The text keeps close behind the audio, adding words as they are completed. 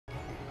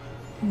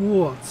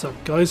What's up,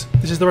 guys?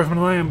 This is the Rifleman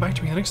and I am back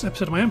to the next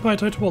episode of my Empire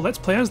Total War Let's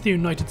Play as the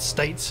United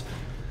States.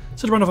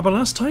 So to run off about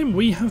last time,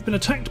 we have been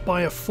attacked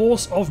by a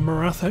force of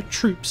Maratha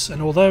troops, and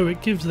although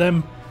it gives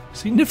them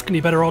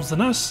significantly better odds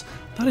than us,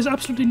 that is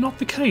absolutely not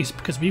the case,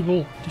 because we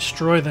will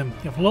destroy them.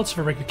 You have lots of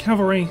irregular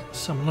cavalry,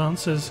 some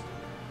lancers,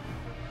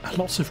 and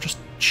lots of just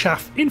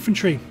chaff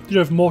infantry. You do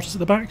have mortars at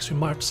the back, so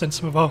we might have to send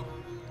some of our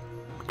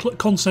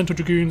Continental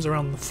Dragoons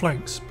around the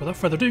flanks. But without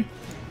further ado,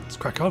 let's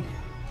crack on.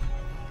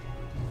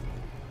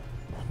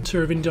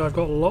 Tour of India, I've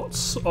got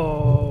lots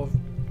of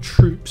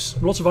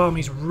troops, lots of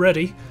armies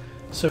ready,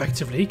 so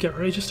effectively get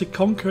ready just to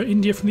conquer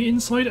India from the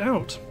inside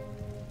out.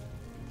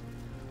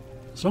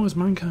 As long as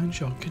mankind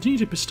shall continue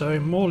to bestow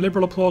more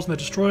liberal applause on their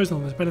destroyers than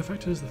on their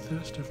benefactors, the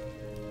thirst of...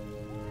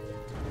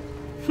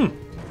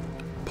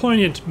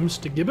 Poignant,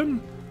 Mr.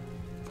 Gibbon.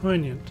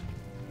 Poignant.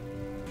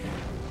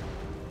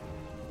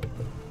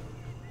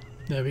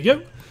 There we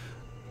go.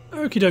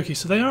 Okie dokie,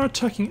 so they are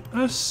attacking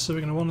us, so we're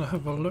going to want to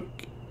have a look.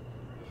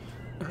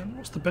 And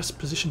what's the best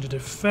position to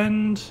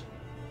defend?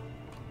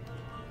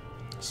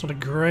 It's not a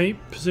great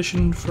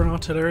position for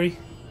artillery.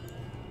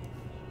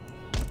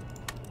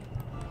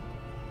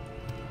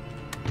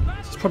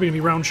 It's probably going to be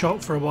round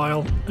shot for a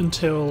while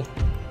until...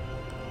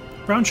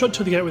 Round shot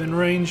till they get within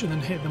range and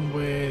then hit them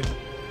with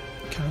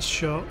cast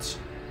shots.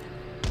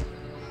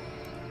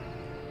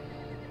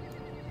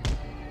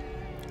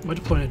 I might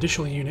deploy an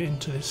additional unit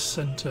into this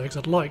centre because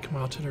I'd like my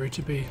artillery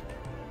to be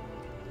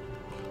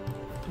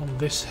on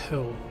this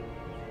hill.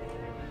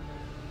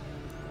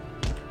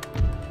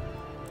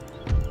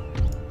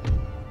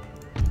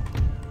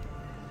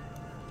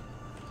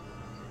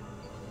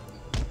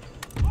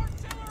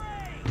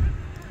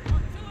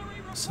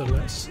 So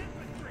let's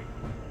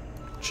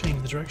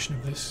change the direction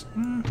of this.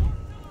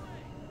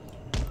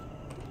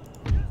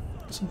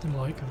 Something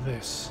like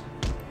this.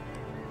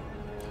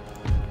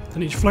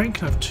 Then each flank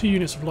can have 2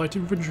 units of light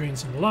infantry and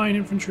some line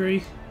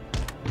infantry.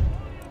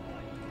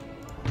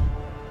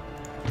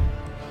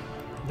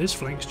 This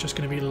flank's just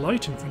going to be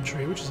light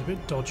infantry, which is a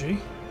bit dodgy.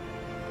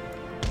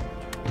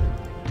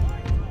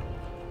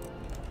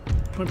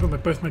 Might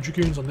put both my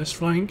dragoons on this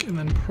flank and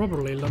then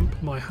probably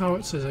lump my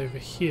howitzers over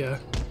here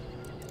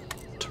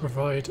to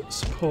provide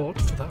support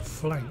for that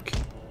flank.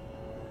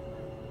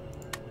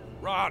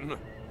 Run!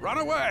 Run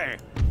away!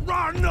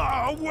 Run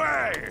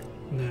away!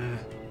 Nah.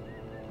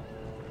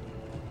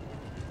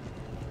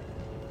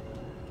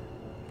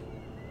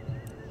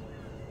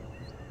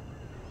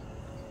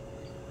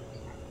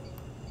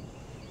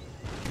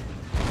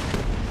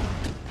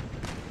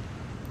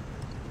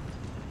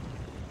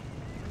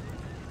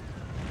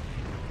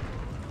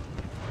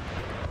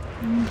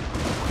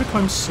 Quick,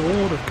 I'm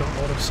sort of got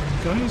hold of some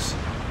guys.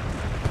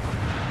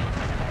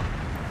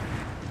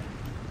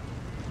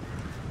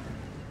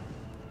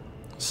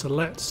 So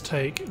let's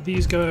take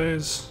these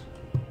guys.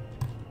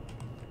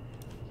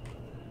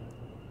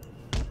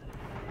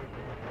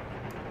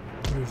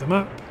 Move them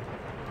up.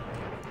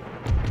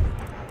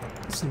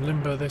 Let's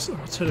limber this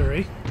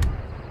artillery.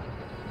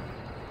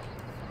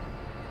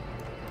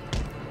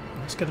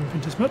 Let's get them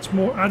into a much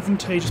more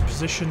advantageous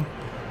position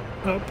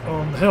up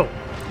on the hill.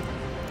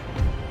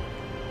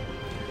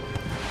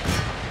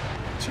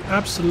 So you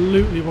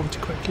absolutely want to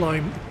quick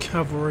climb the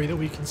cavalry that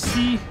we can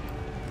see.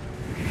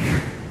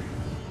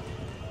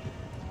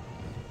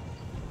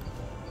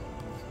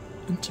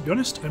 And to be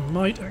honest, I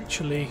might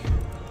actually...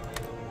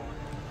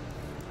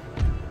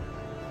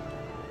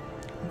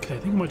 Okay, I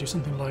think I might do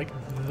something like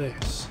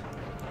this.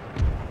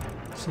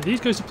 So these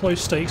guys deploy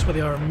stakes where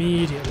they are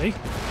immediately.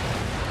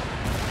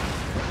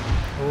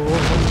 Oh,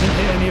 I didn't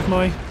hit any of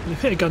my... I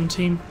hit a gun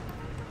team.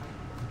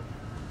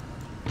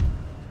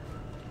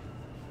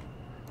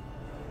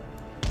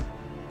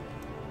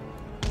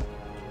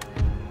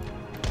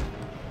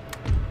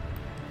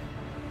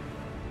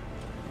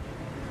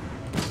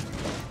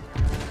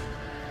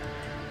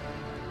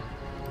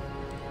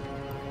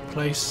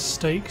 Place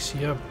stakes,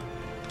 yep.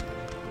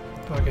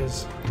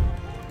 Buggers.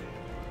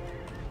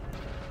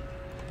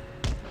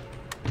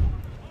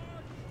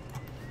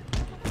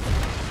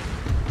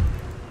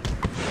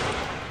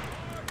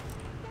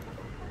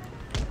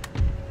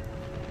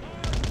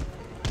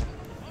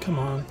 Come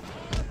on.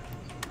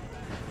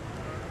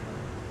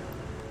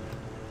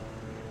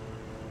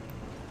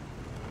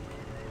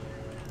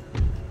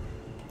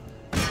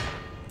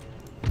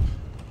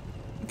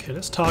 Okay,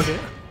 let's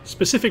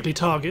specifically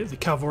target the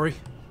cavalry.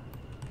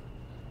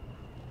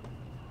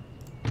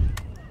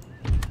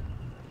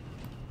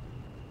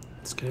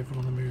 Get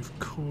everyone on the move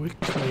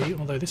quickly,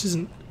 although this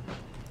isn't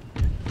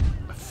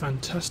a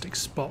fantastic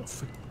spot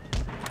for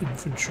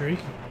infantry.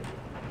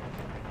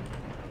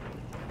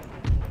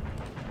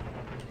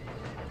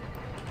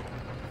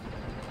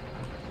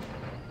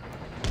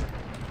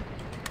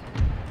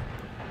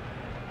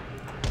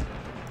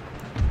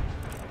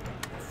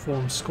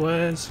 Form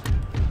squares.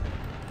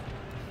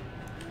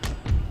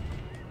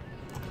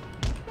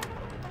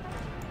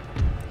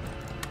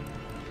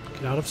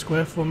 Get out of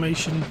square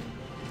formation.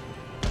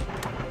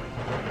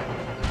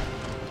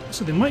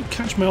 So they might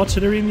catch my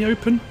artillery in the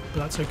open, but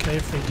that's okay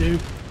if they do.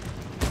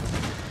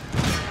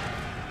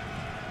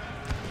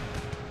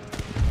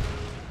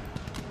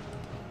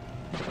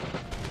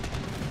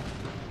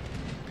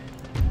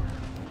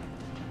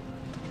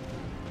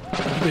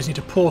 just need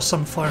to pour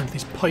some fire into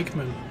these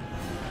pikemen.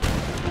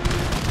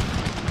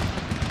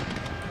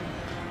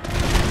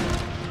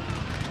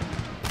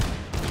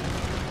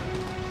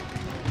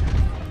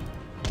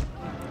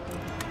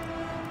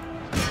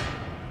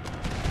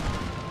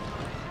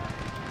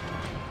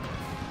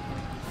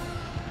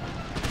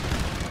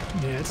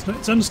 Yeah,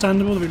 it's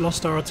understandable that we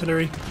lost our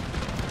artillery.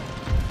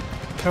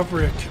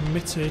 Cavalry are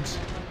committed,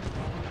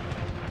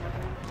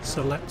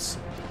 so let's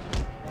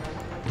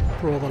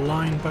draw the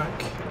line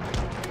back.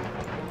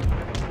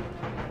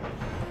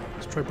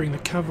 Let's try to bring the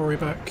cavalry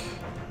back.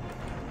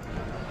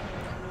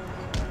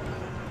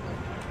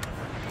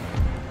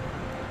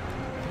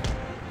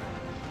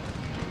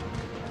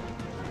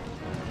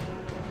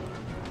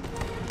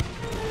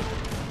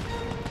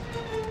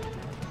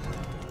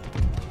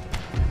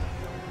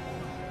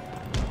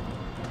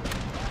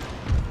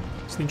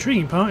 So the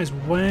intriguing part is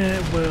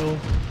where will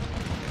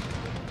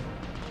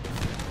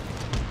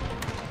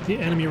the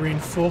enemy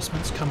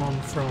reinforcements come on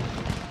from?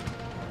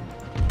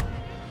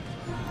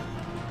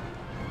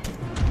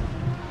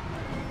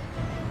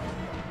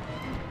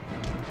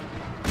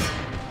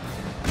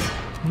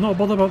 I'm not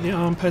bothered about the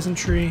armed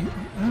peasantry,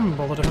 I am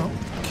bothered about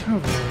the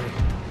cavalry.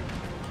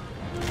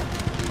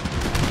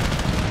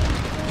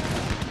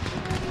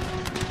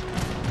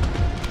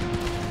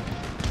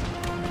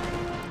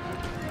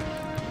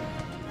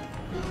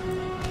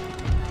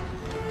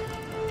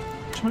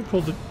 I might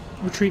pull the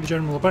retreat the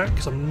general back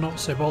because I'm not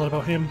so bothered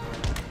about him.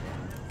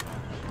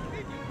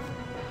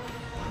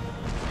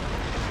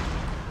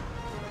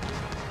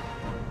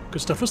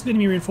 Good stuff. What's the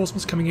enemy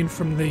reinforcements coming in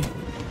from the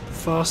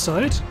far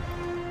side?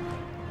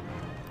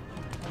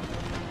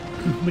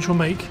 Which will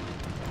make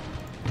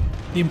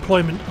the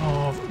employment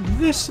of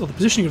this, or the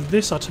positioning of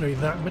this artillery,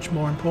 that much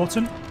more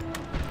important.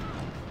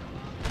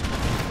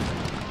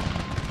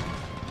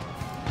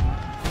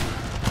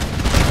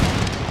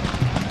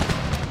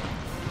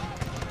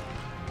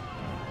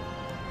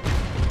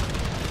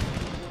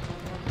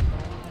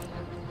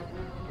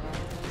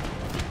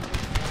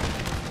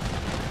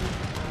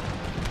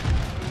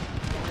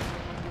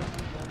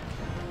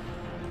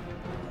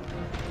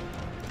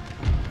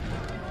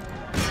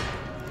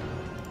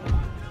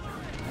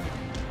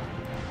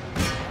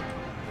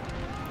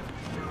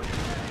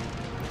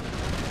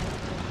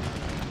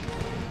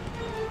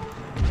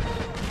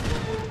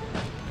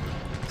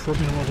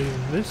 Probably not do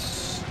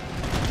this.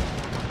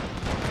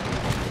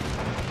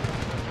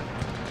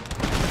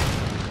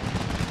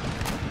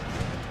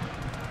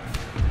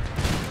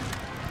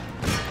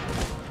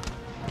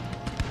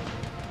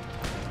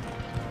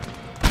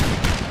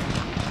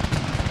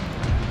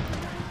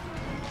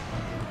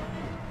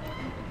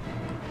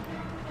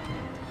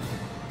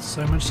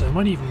 So much so I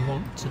might even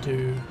want to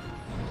do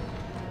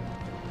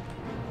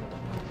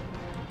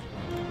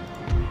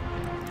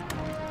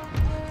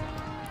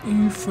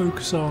you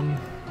focus on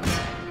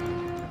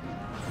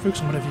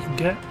whatever you can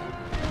get.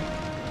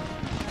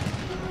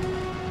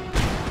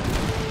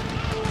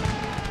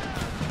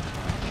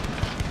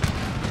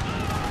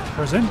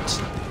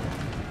 Present.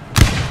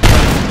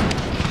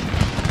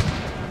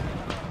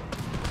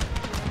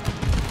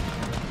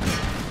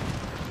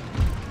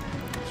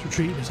 Let's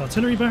retreat this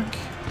artillery back.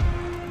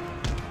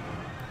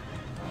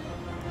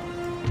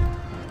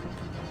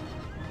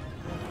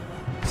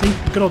 See,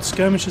 good old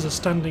skirmishers are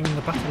standing in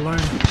the battle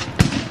line.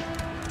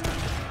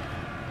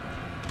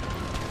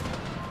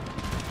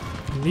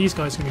 These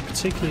guys are going to be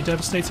particularly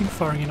devastating,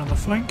 firing in on the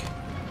flank.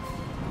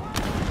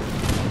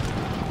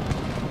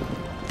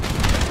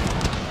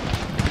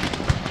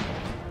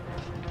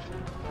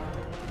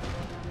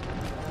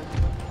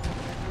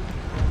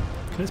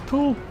 Let's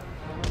pull.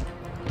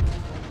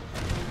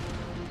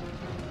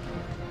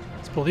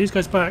 Let's pull these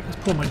guys back. Let's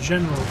pull my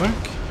general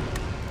back.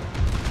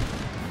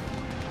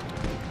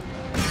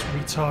 Let's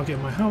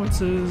retarget my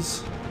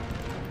howitzers.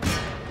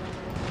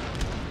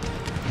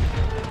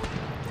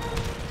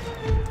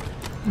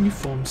 You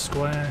form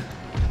square.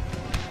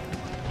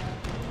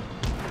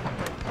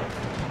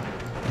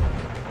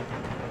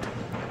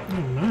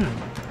 Oh no.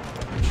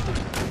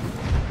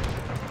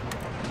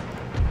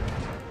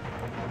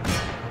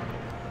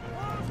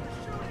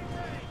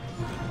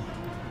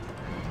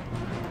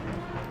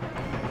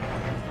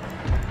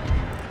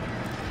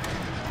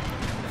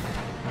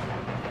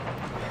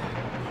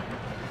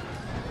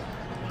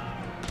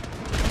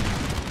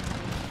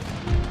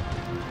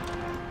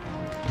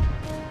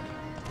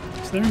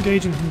 They're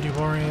engaging Hindu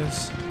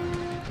warriors.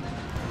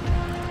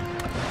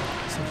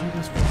 So you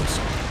guys form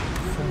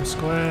a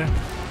square.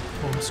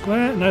 Form a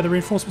square. No, the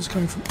reinforcements are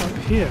coming from up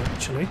here,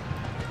 actually.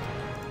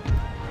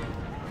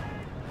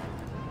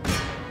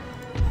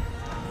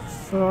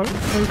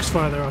 Focus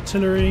fire their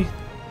artillery.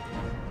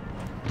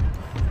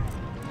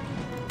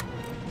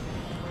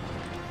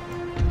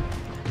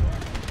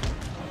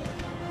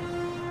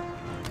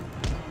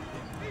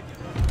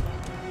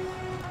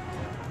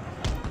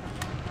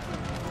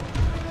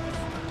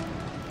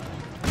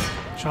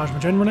 Charge my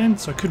general in,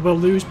 so I could well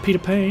lose Peter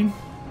Payne.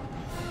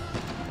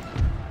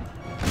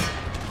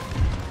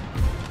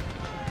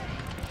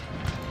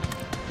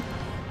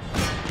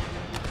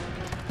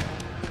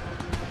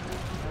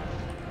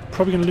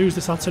 probably going to lose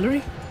this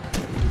artillery.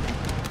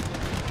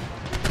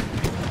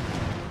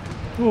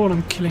 Oh, and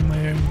I'm killing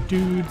my own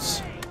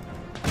dudes.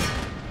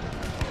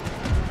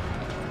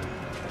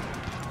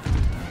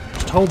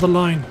 Just hold the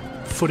line,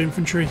 foot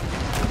infantry.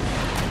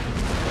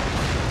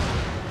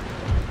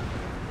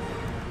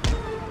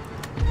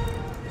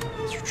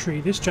 Let's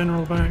retreat this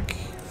general back.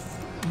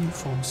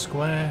 Form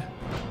square.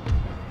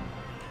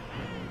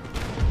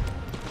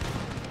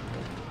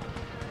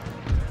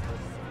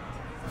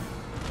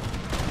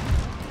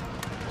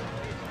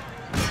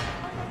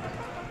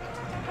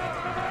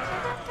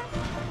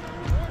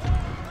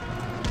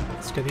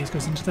 Let's get these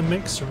guys into the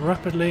mix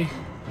rapidly.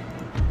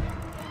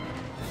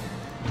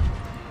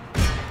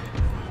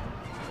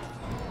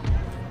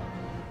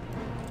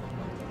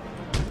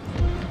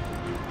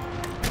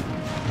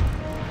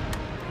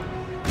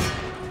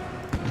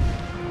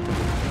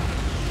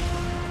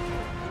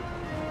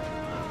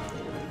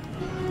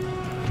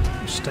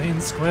 Stay in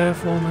square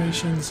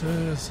formation,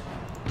 sirs.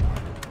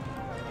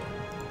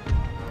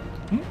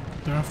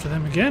 They're after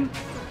them again.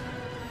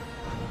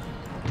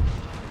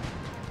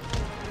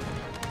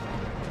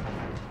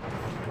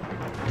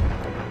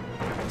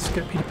 Let's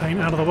get Peter Payne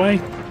out of the way.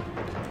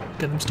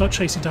 Get them to start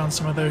chasing down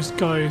some of those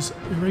guys,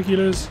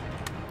 irregulars.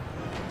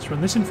 Let's run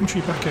this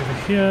infantry back over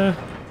here.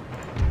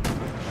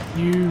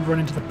 You run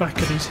into the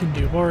back of these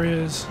Hindu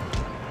warriors.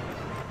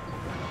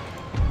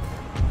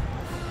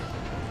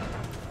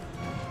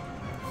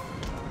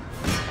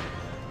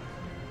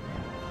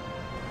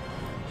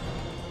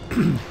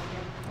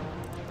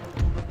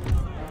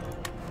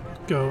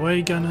 Go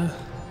away, gunner.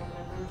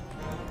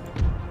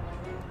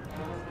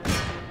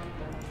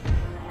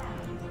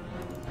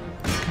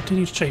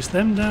 Continue to chase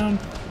them down.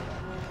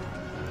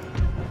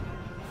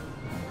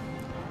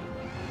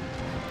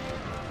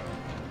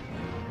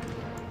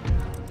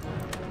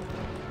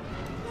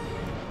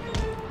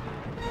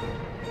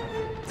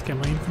 Let's get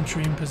my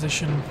infantry in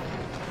position.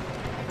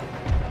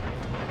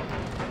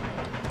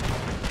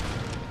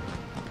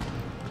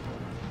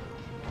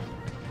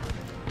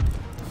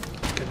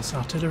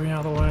 Artillery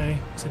out of the way.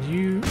 So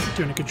you are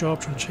doing a good job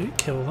trying to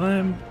kill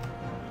them.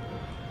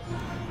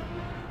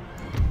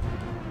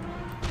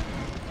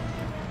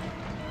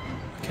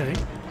 Okay.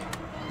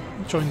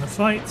 Join the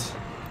fight.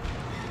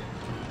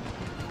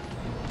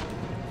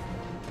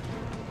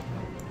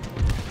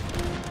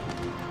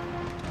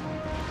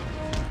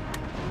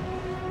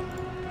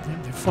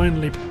 Yep, they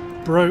finally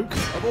broke.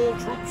 Of all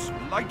troops,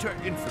 lighter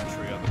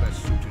infantry are the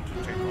best suited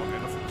to take on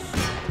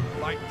elephants.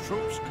 Light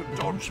troops can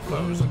dodge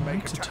blows and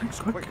make attacks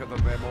quicker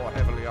than their more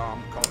heavily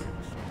armed colleagues.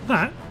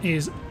 That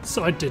is...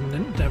 so I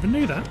never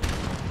knew that.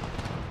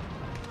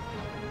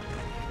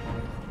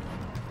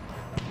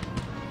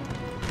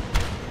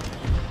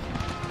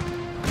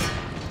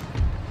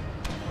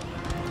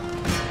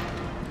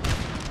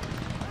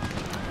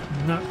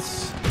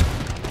 Nuts.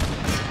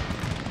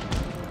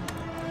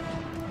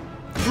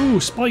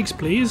 Ooh, spikes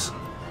please.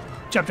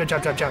 Jab, jab,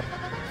 jab, jab, jab.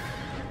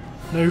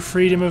 No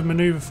freedom of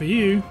manoeuvre for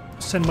you.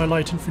 Send my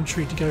light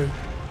infantry to go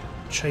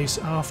chase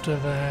after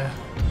their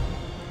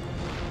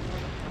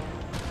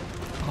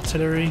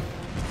artillery.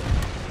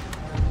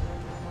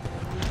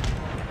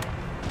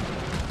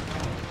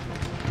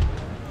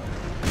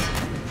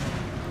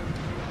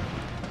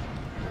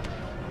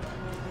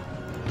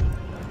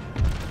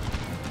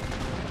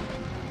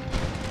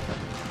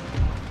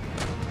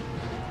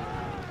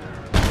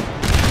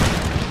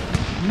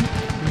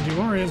 Hindu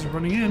warriors are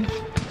running in.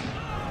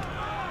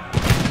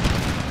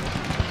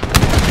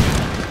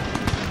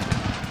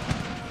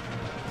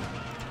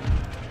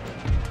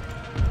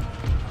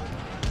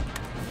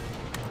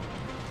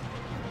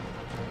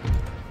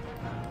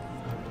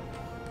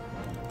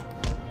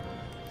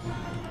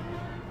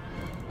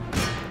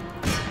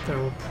 They're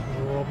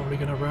all probably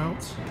going to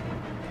rout.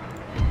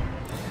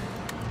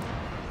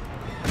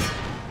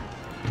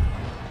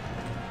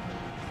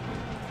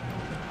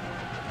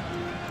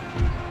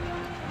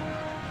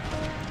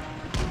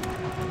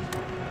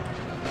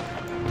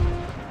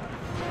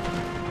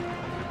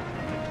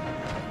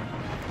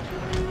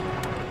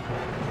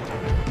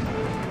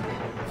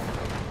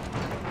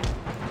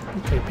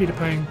 Okay, Peter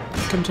Payne,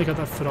 come take out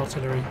that foot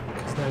artillery,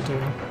 because they're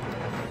doing a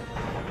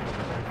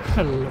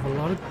hell of a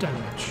lot of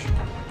damage.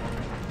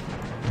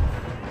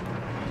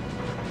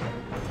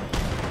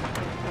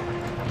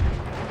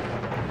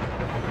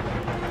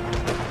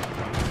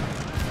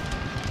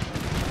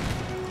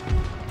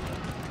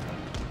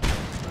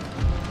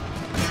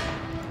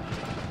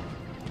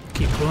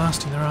 Keep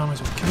blasting their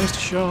armors with canister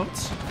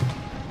shots.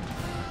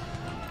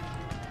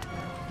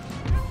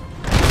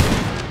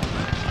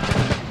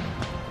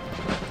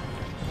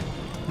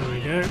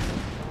 Go.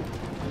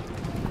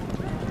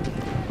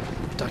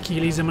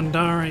 Dakili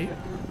Zamindari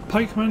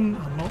pikemen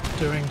are not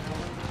doing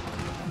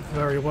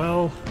very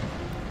well.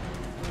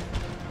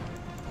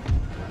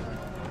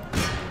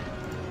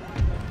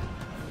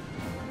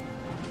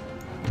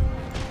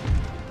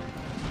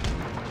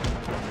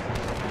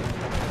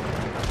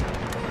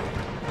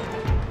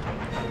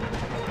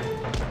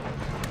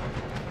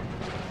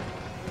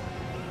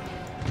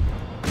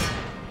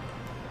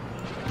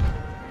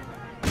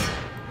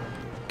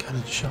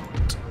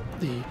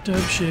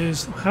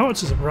 Derbyshires,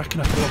 howitzers are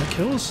racking up a lot of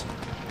kills.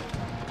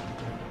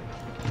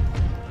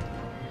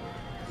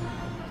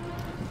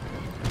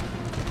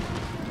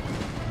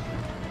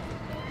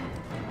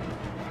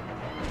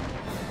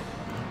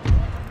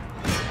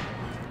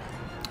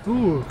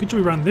 Ooh, good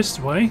job we ran this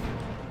way.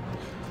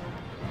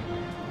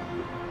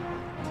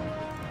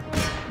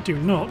 Do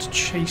not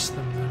chase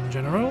them then,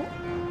 General.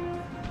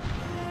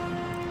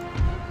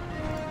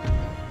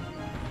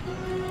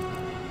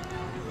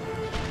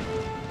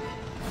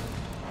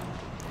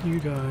 You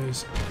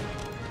guys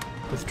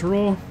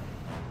withdraw.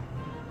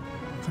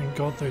 Thank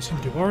God those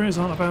Hindu warriors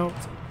aren't about.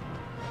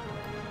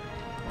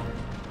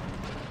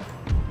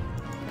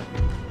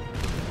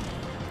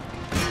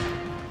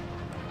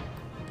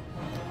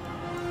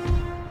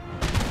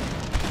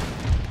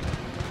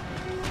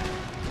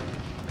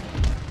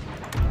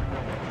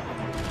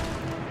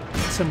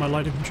 Send my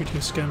light infantry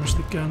to skirmish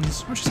the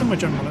guns. I should send my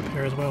general up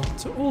here as well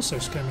to also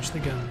skirmish the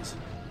guns.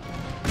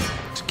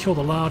 To kill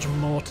the large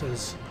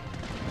mortars.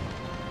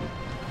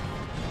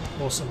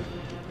 Awesome.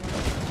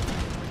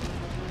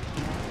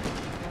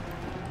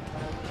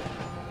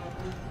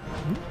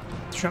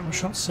 Shrapnel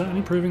shots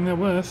certainly proving their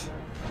worth.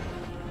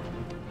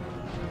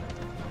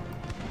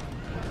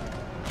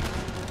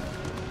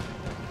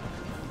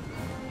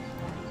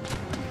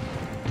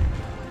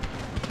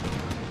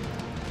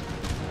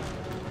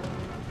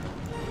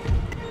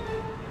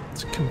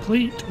 It's a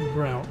complete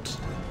rout.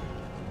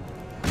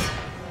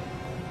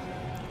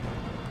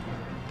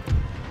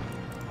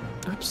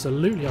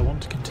 Absolutely, I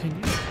want to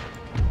continue.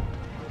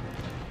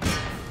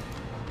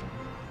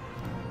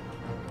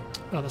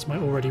 Oh, that's my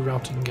already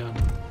routing gun.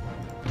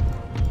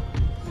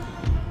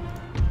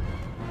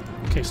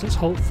 Okay, so let's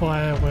hold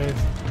fire with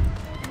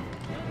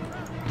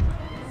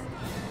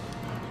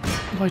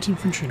light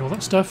infantry and all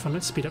that stuff, and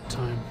let's speed up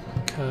time,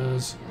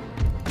 because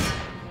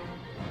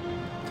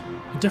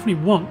I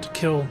definitely want to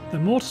kill. The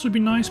mortars would be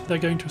nice, but they're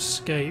going to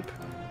escape.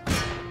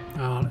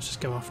 Oh, let's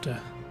just go after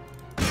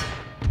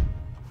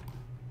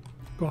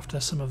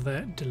some of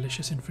their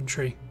delicious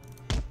infantry.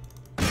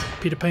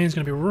 Peter Payne's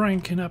going to be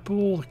ranking up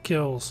all the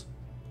kills.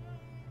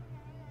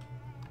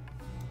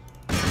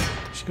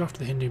 Should go after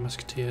the Hindu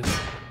musketeers.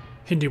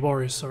 Hindu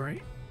warriors,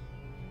 sorry.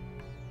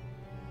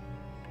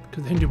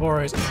 Because the Hindu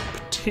warriors are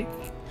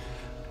particularly...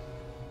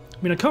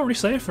 I mean, I can't really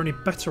say if they're any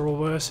better or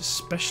worse,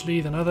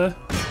 especially than other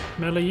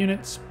melee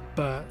units,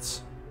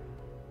 but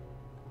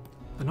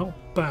they're not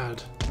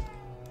bad.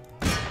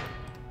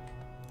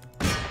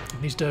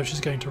 And these dervishes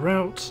are going to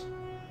rout.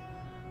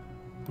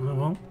 Oh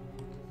well.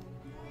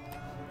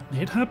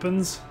 It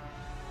happens.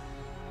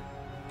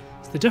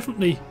 So they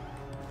definitely...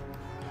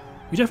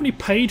 We definitely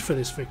paid for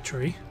this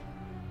victory.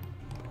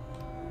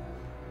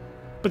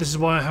 But this is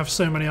why I have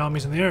so many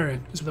armies in the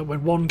area, is that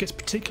when one gets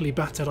particularly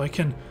battered, I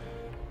can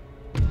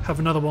have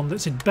another one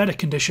that's in better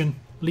condition,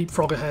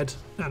 leapfrog ahead,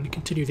 and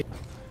continue the...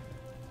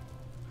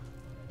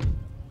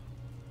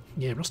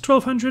 Yeah, we lost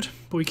 1,200,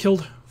 but we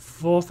killed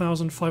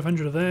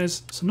 4,500 of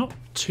theirs, so not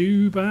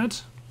too bad.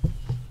 But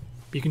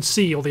you can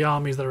see all the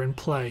armies that are in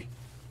play.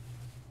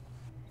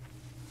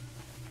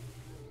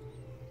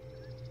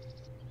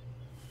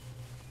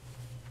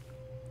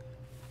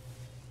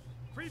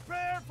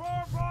 Prepare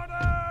for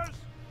orders!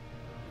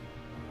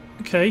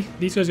 Okay,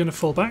 these guys are going to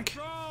fall back.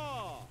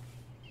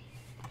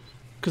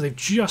 Because they've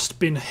just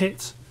been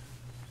hit.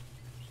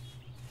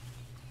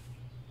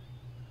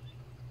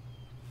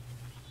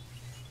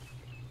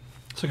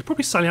 So I could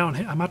probably sally out and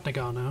hit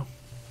Ahmadnagar now.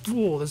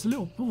 Oh, there's a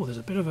little... Oh, there's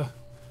a bit of a...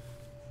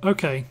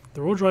 Okay,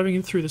 they're all driving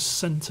in through the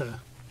centre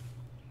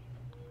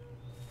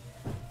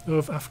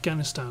of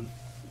Afghanistan.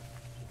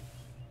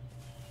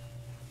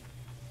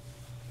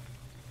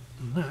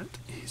 And that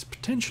is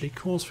potentially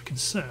cause for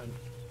concern.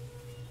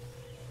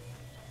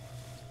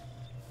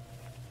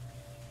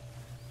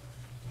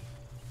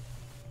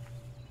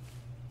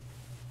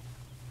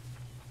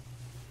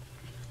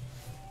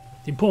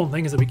 The important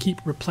thing is that we keep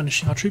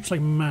replenishing our troops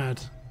like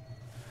mad.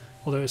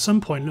 Although at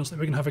some point it looks like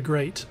we're going to have a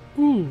great...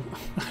 Ooh!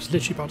 I was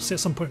literally about to say at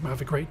some point we'll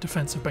have a great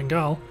defence of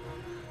Bengal.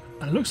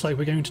 And it looks like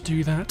we're going to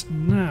do that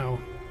now.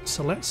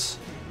 So let's...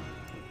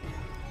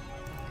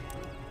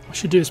 I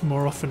should do this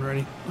more often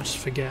really. I just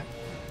forget.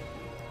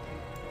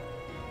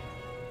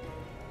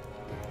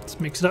 Let's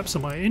mix it up so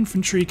my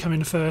infantry come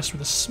in first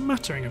with a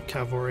smattering of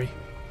cavalry.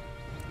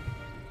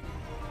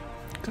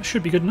 That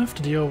should be good enough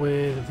to deal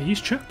with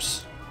these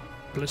chaps.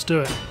 But let's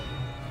do it.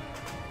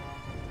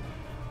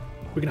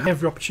 We're going to have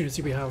every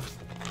opportunity we have.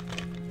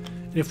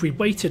 And if we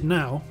waited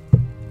now,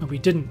 and we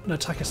didn't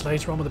attack us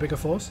later on with a bigger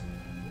force.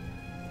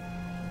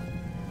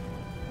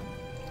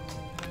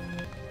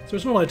 So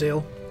it's not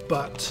ideal,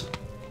 but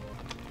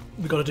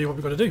we've got to do what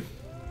we've got to do.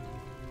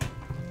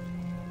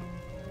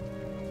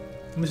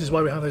 And this is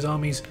why we have those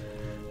armies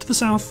to the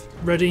south,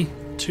 ready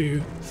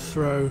to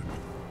throw.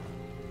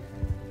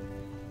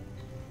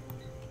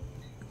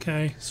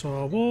 Okay, so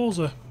our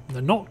walls are...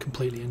 They're not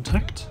completely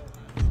intact.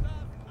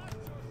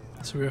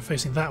 So we were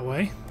facing that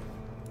way.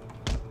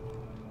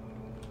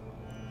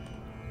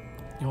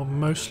 You're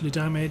mostly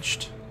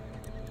damaged.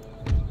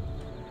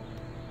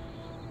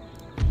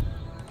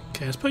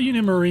 Okay, let's put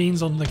unit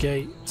Marines on the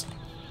gate.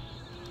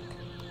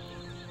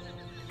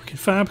 Looking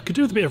fab. Could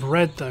do with a bit of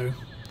red though.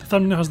 The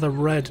thumbnail has the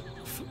red,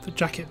 the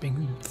jacket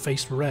being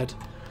faced red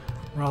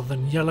rather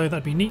than yellow.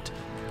 That'd be neat.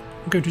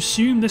 I'm going to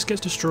assume this gets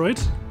destroyed.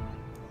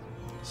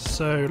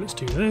 So let's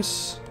do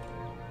this.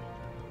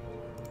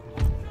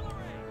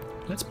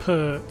 Let's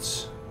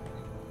put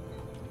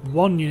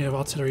one unit of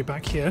artillery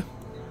back here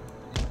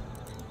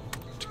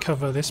to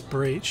cover this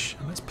breach,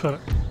 and let's put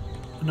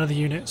another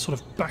unit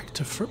sort of back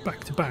to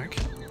back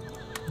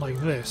like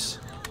this.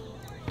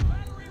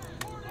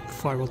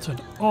 Firewall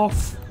turned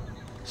off.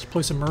 Let's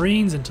deploy some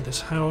Marines into this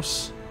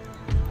house.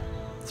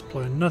 Let's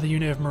deploy another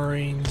unit of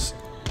Marines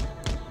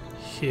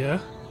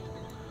here.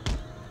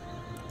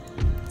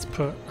 Let's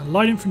put a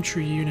light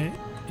infantry unit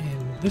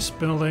in this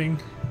building.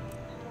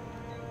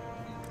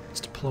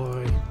 Let's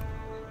deploy.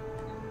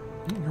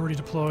 We've already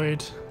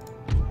deployed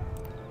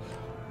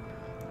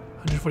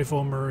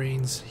 144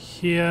 Marines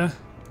here.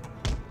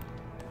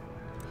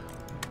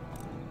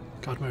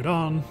 Guard mode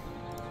on.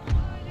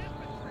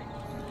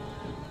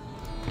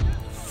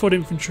 Foot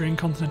infantry and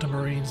Continental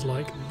Marines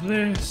like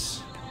this.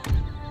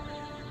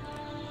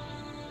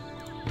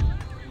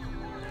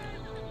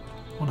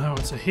 One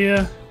howitzer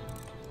here.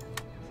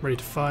 Ready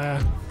to fire.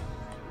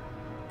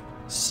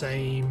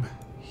 Same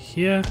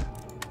here.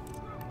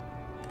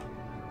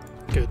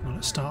 Good. Now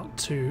let's start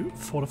to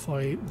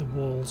fortify the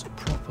walls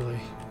properly.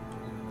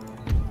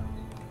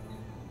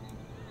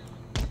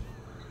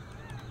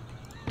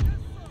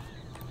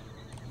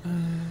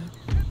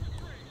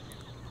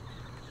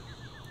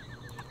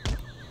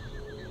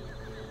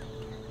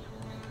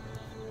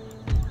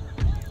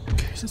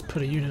 Okay, so let's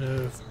put a unit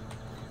of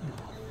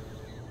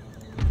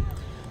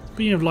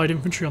light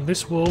infantry on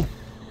this wall,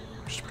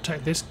 just to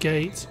protect this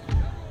gate.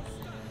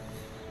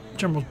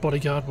 General's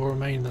bodyguard will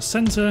remain in the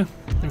centre.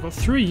 We've got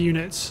 3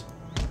 units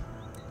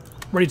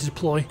ready to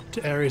deploy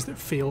to areas that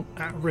feel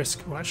at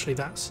risk. Well, actually,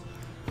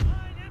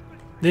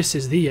 this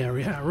is the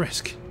area at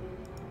risk.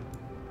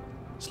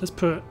 So let's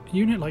put a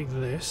unit like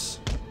this,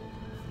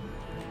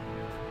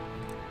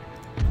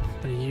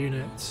 and a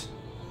unit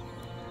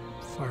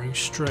firing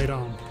straight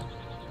on.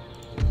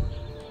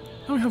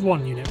 Now we have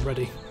 1 unit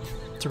ready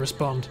to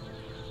respond.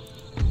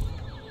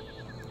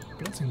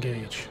 But let's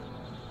engage.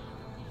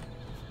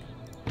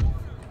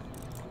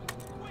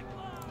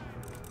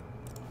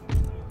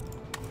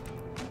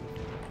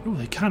 Oh,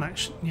 they can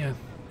actually, yeah.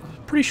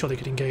 I'm pretty sure they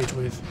could engage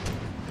with.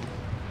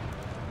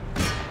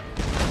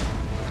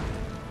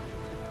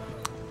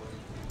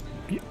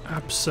 You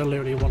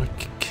absolutely want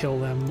to kill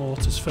their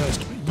mortars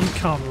first, but you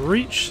can't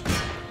reach.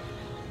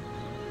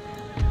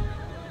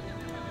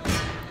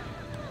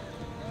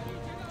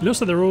 It looks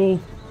like they're all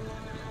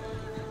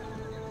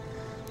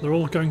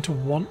going to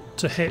want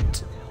to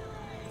hit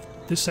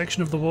this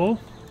section of the wall.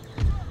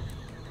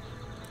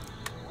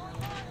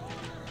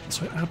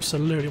 So I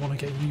absolutely want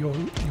to get your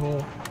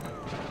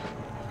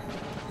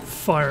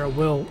fire at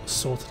will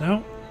sorted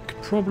out. We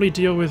could probably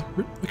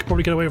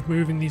get away with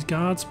moving these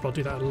guards, but I'll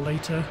do that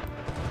later.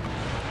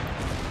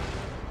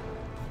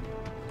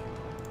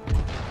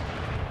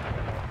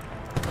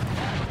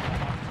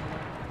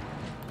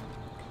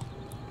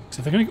 So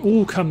if they're going to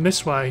all come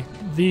this way,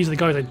 these are the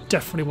guys I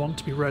definitely want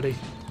to be ready.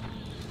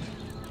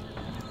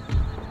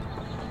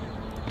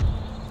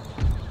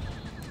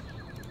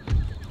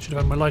 Should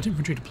have had my light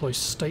infantry deploy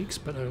stakes,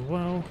 but oh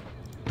well.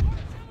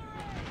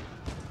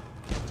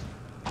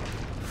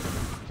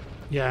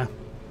 Yeah.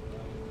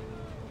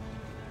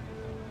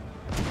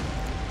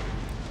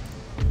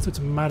 So it's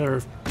a matter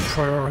of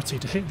priority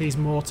to hit these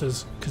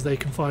mortars, because they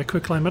can fire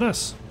quicklime at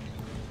us.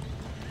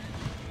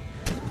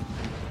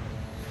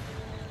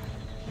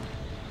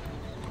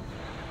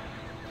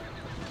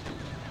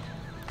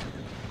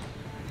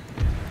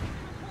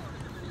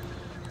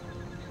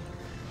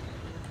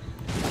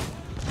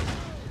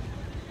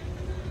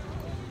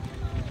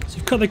 So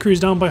you've cut the crews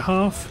down by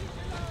half.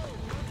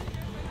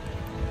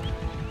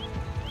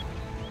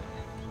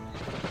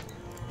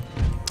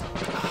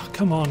 Oh,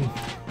 come on.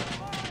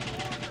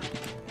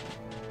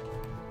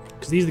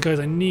 Because these are the guys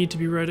I need to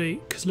be ready,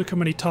 because look how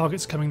many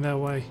targets are coming their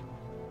way.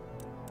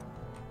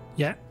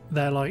 Yeah,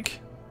 they're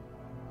like...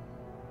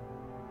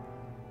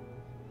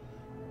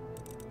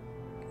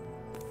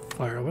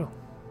 fire at will.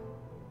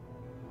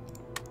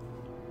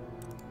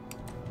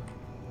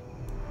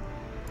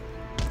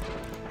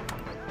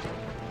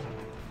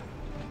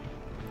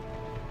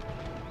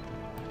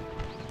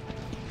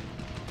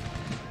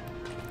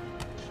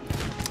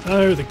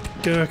 Oh, the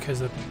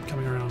Gurkhas are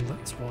coming around,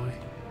 that's why.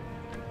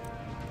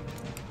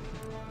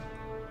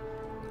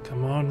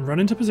 Come on, run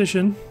into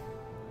position.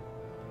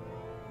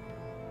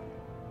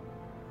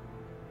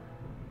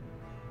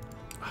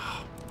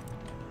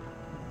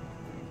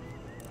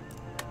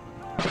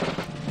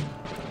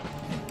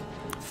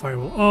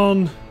 Firewall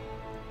on.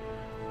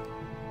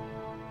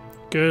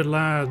 Good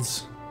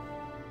lads.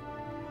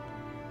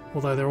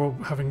 Although they're all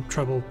having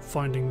trouble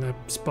finding their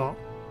spot.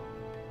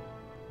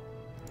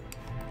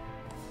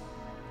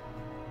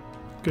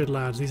 Good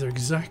lads, these are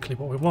exactly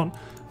what we want.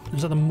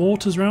 Is that the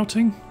mortars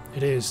routing?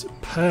 It is.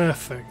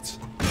 Perfect.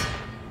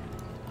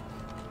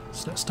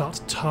 So let's start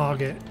to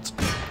target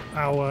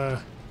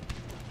our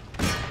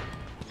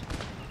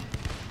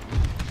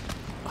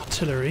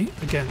artillery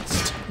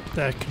against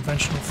their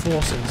conventional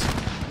forces.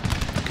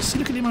 Because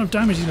look at the amount of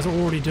damage these guys are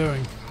already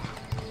doing.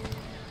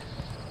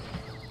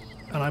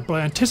 And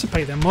I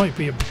anticipate there might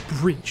be a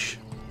breach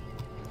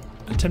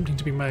attempting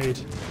to be made.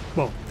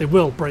 Well, they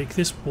will break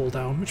this wall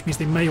down, which means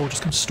they may all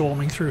just come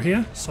storming through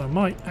here. So I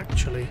might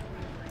actually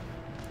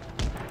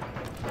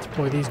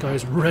deploy these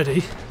guys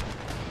ready.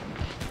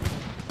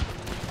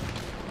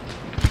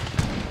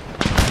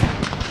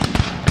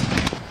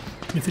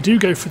 And if they do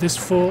go for this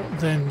fort,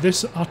 then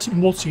this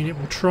mortar unit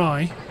will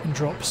try and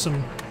drop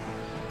some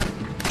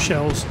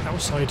shells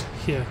outside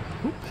here.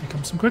 Oop, here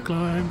comes some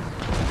quicklime.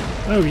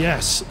 Oh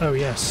yes, oh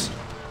yes.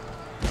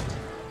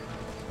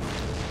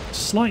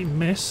 Slight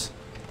miss.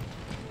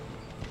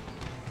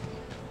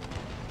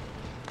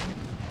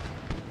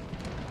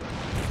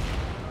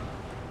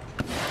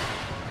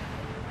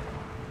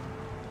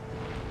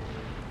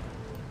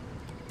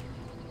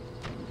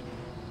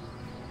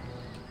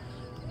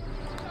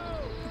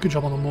 Good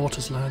job on the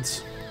mortars,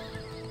 lads.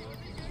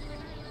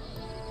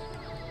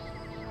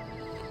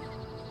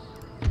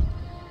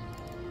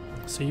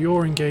 So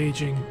you're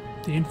engaging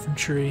the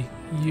infantry.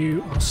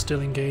 You are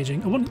still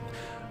engaging.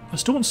 I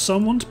still want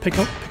someone to pick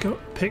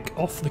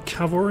off the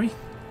cavalry.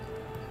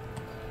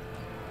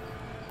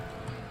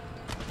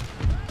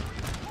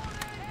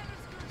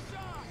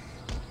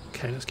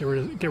 Okay, let's get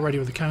ready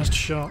with the canister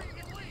shot.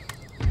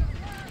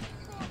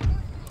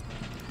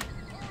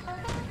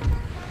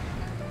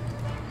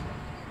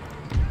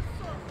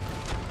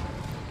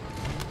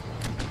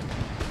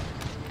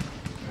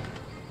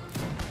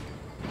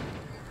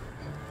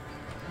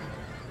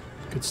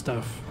 Good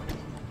stuff.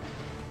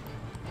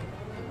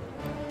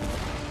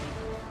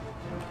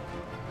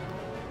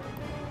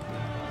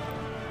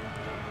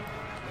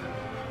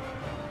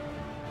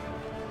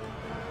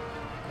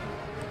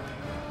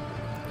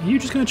 Are you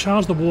just going to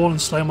charge the wall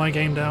and slow my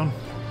game down?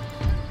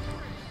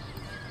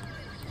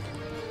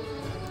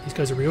 These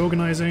guys are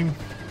reorganizing.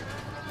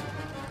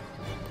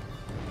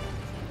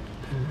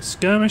 Being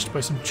skirmished by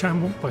some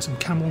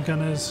camel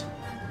gunners.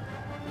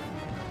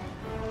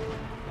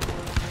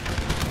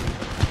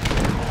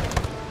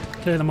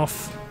 Clear them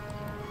off.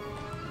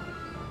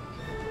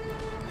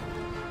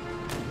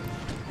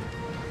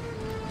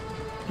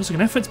 Looks like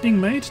an effort's being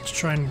made to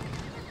try and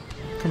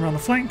come around the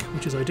flank,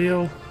 which is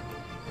ideal.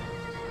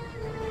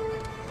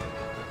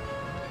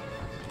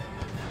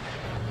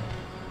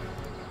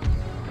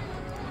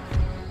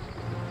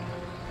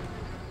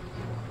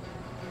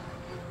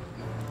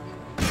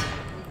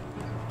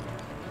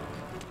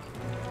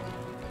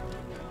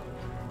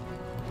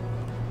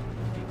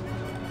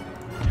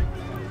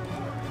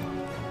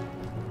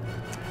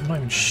 I'm not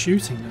even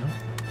shooting now.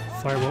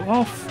 Firewall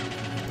off.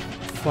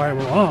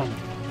 Firewall on.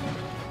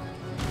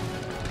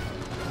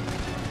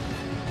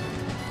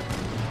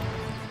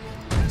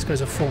 These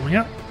guys are forming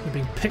up. They're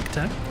being picked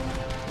at.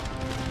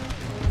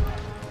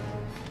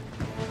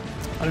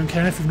 I don't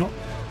care if you've not...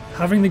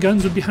 Having the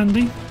guns would be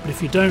handy, but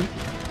if you don't...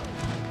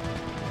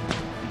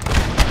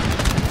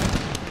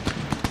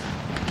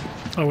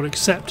 I will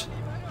accept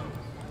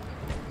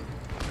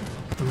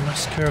the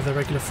massacre of their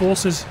regular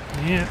forces.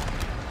 Yeah.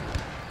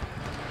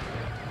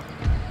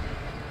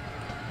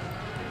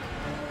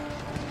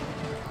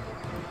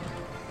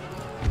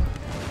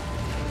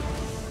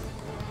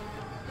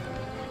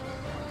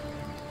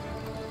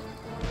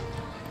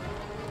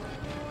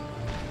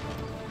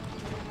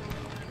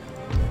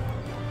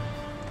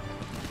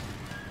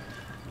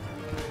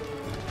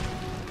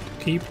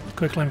 Keep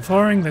quicklime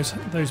firing. Those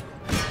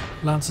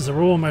lancers are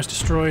almost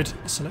destroyed,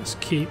 so let's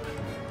keep.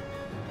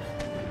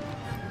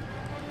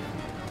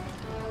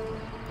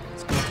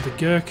 Let's go after the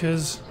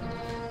Gurkhas.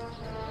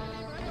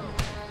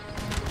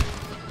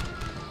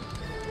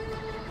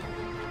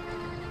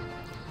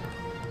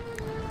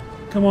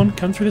 Come on,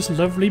 come through this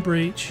lovely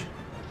breach.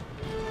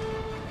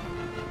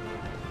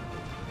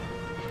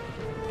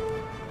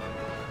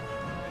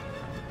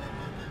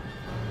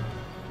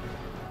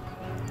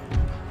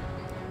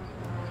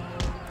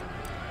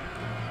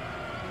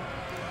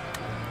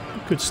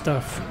 Good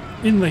stuff.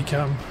 In they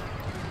come.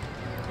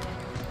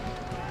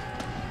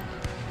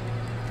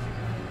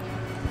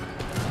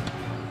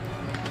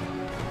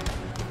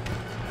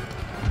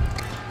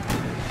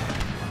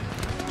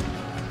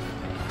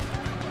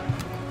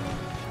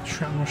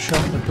 Shrapnel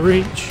shot in the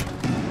breach.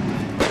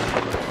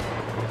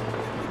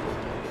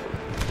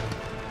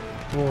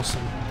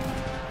 Awesome.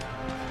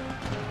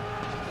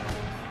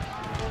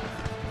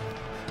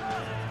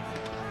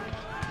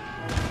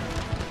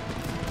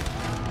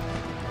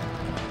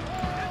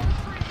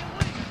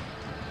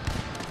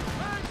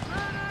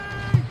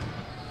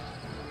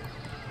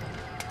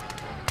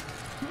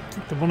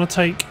 They want to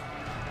take...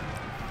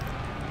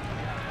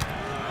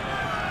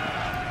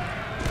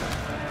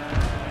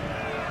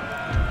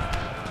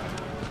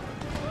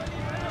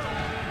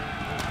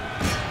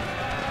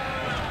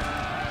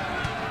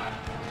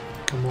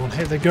 Come on,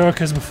 hit the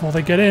Gurkhas before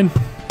they get in.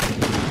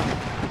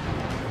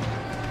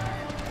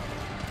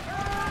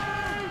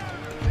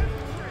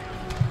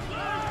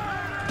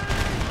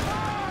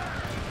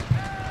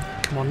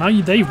 Come on,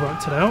 now they've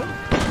worked it out.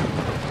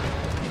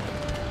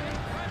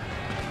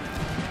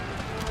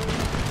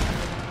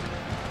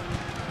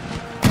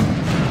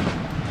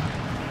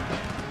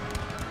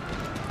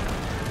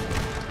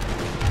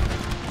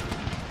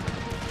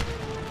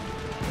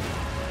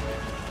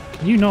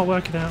 Can you not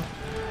work it out?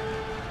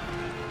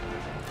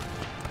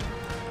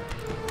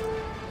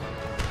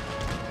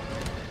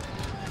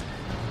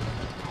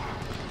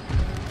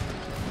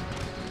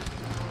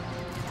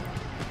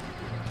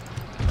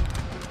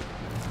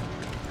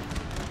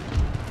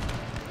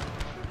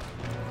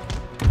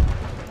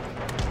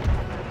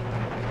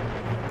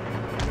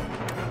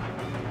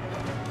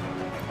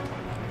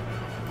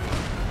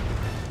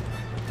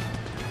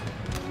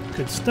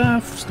 Good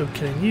stuff, still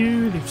killing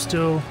you, they've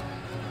still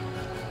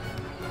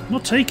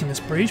not taken this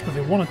breach, but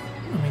they want to.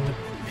 I mean, the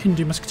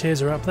Hindu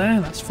musketeers are up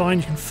there, that's fine,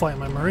 you can fight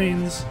my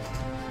marines.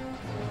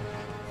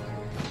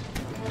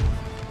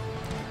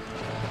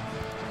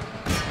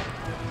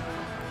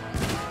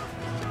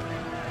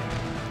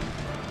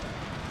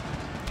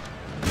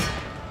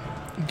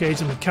 Engage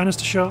them with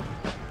canister shot.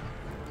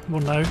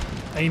 Well, no,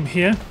 aim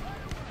here.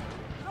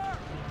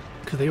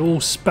 Because they all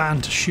span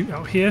to shoot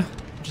out here,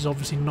 which is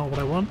obviously not what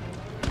I want.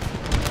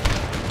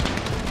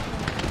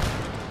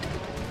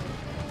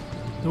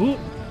 Ooh.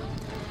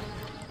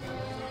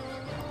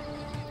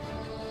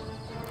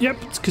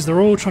 Yep, it's because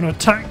they're all trying to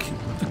attack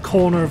the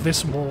corner of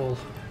this wall.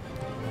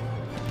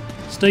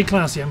 Stay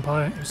classy,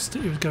 Empire. It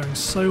was going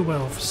so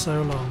well for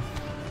so long.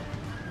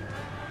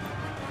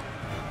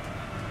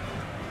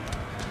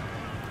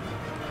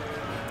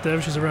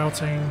 Dervishes are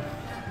routing.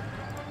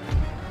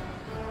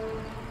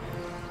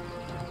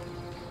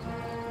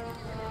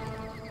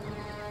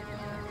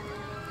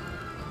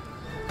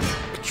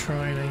 Could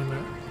try and aim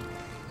it.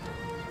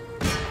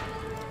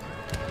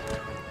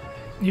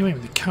 You aim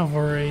at the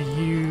cavalry,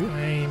 you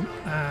aim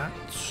at...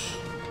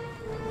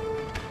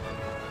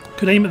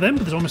 Could aim at them,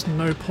 but there's almost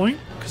no point,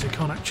 because they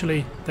can't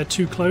actually... They're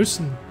too close,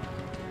 and...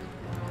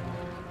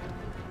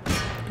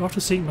 Go after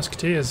the Sikh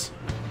musketeers.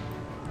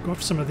 Go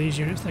after some of these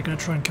units, they're going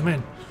to try and come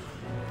in.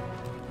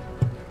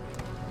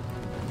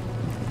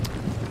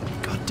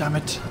 God damn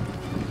it.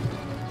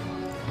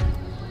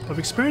 I've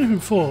experimented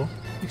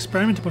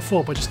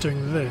before by just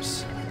doing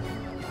this.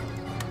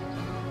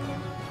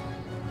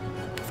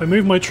 If I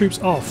move my troops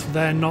off,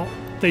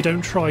 they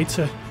don't try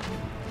to...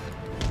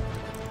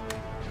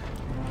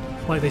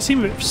 Like, they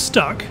seem a bit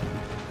stuck.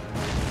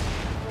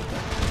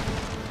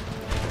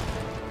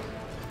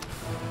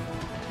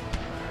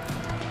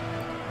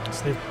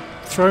 So they've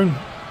thrown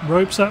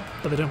ropes up,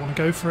 but they don't want to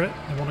go for it.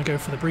 They want to go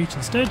for the breach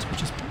instead,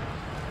 which is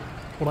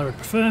what I would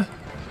prefer.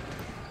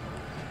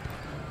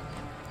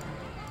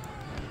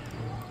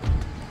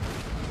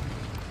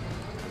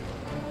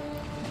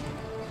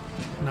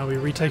 Now we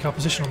retake our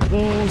position on the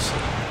walls.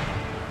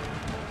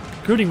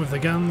 Recruiting with the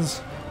guns.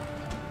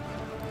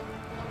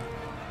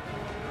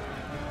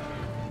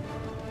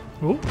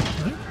 Oh,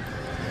 no.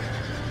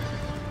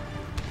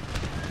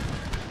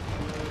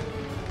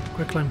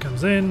 Quicklime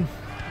comes in.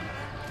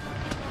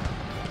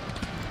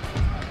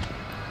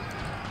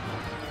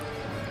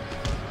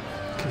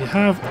 Okay, they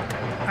have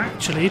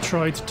actually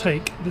tried to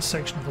take this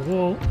section of the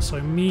wall, so I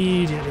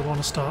immediately want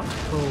to start to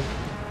pull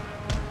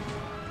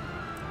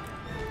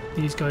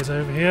these guys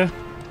over here.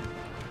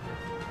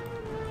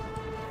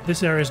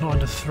 This area is not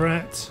under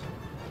threat,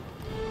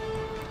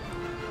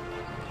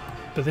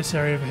 but this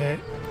area over here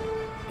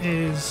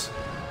is.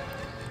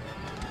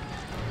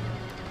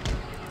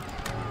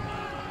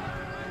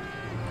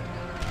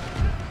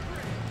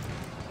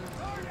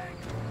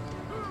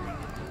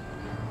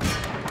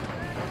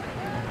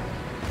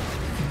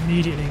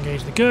 Immediately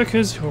engage the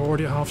Gurkhas, who are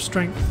already at half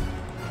strength.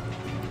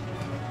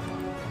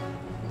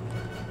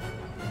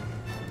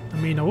 I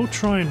mean, I will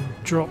try and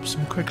drop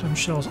some quicklime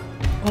shells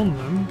on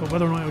them, but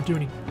whether or not it will do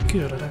any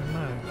good, I don't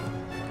know.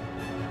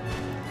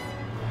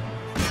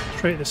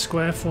 Create the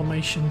square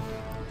formation.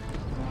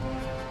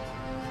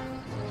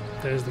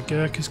 There's the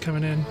Gurkhas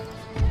coming in.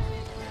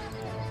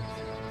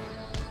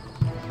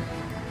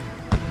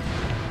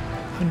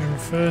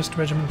 101st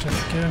Regiment of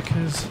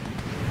Gurkhas.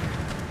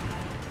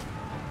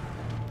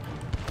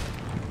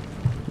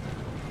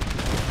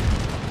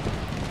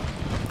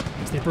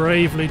 As they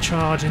bravely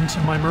charge into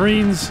my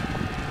Marines.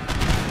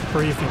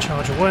 Bravely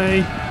charge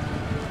away.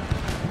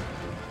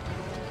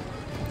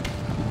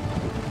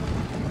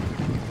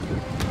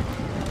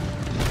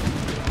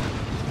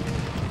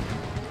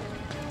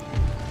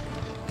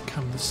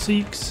 Come the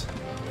Sikhs.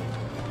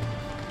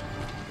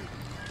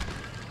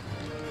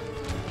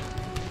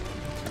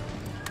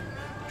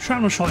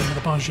 Shrapnel shot into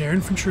the Bargier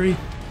infantry.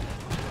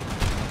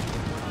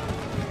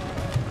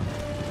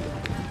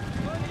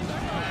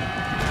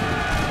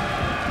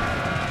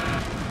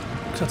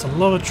 That's a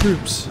lot of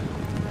troops.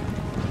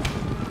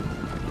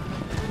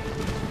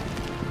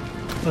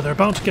 But they're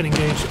about to get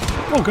engaged.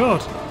 Oh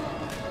god!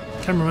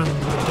 Cameraman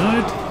really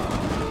died.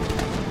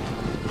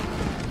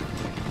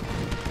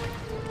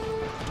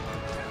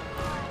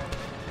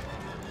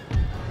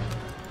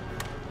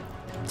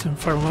 So I'm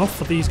firing off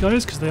for these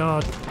guys because they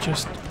are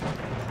just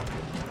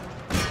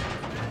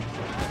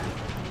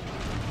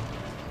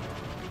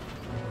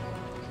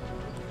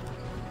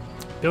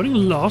Building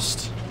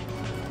lost.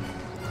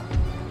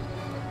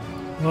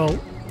 Well,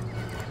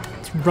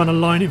 let's run a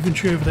line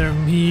infantry over there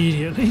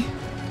immediately.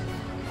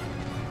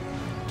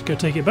 Let's go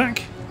take it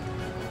back.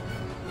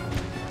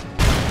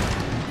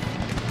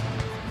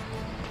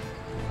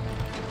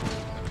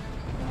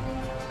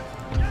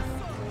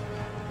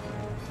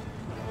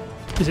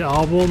 Is it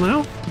our wall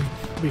now?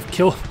 We've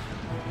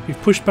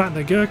pushed back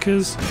the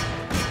Gurkhas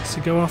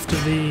to go after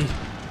the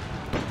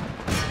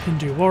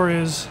Hindu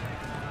warriors.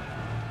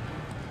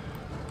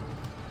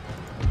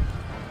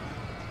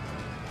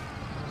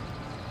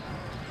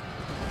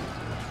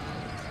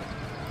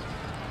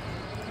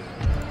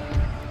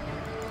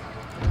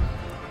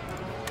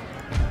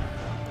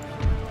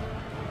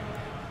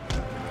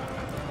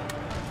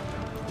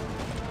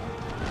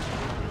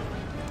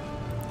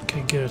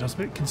 Okay, good. I was a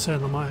bit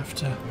concerned I might have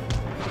to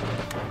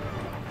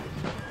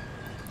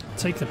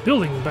take the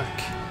building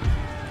back.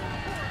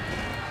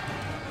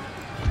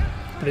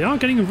 But they are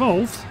getting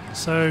involved,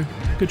 so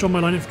good job my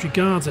line infantry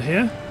guards are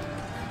here.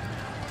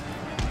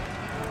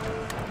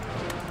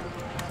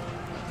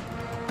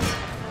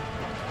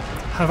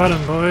 Have at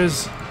them,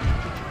 boys.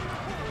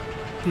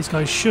 These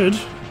guys should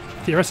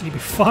theoretically be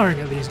firing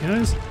at these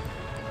guys.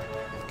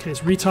 Okay, let's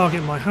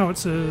retarget my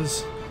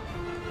howitzers.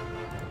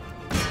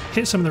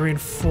 Hit some of the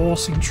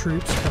reinforcing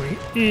troops coming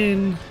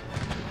in.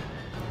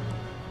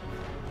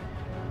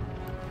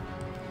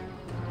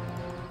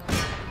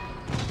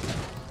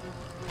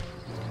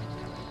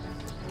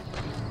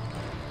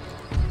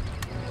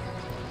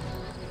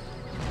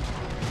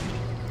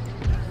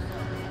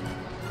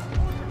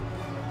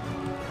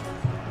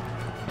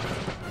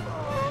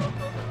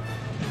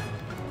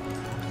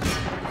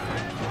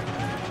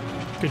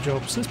 Good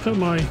job. So let's put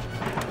my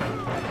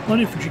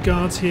line infantry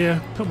guards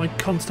here, put my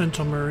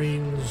Continental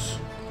Marines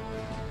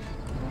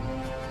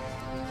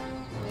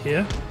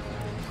here,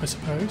 I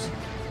suppose.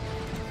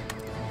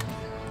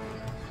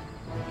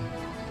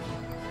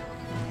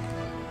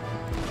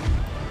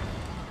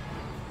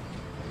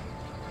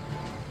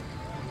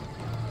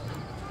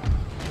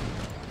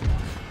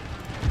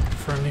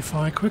 Friendly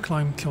fire,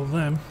 quicklime, kill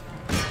them.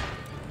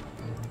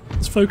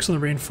 Let's focus on the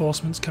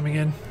reinforcements coming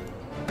in,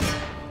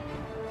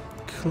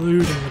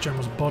 including the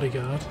General's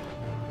bodyguard.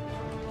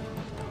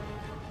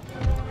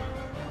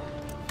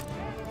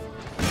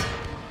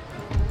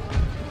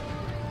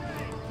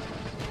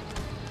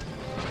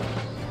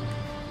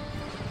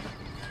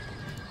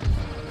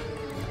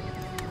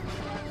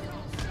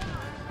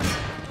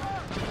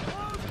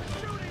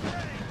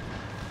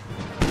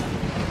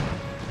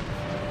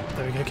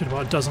 There we go, get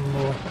about a dozen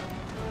more.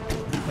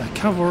 Their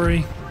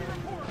cavalry.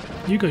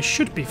 You guys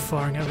should be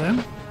firing at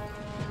them.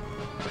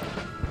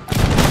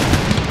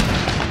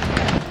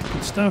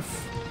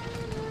 Stuff.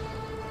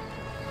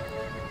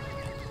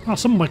 Oh,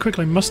 some of my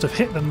quicklime must have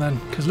hit them then,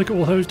 because look at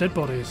all those dead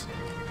bodies.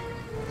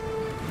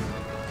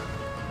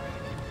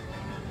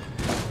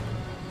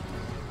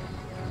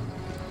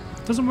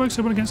 Doesn't work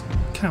so well against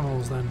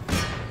camels then.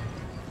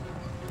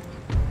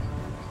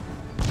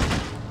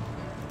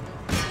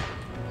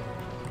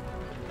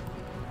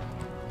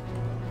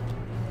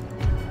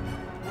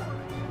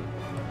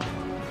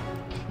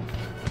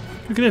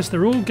 Look at this,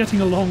 they're all getting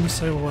along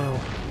so well.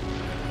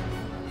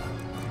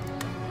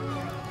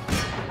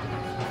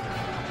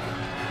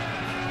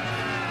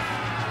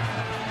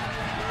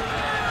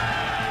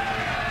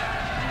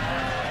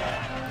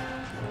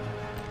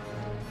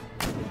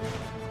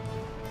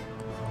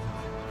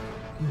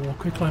 More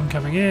quicklime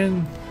coming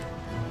in.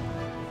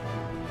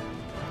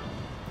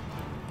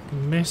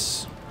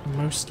 Miss,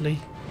 mostly.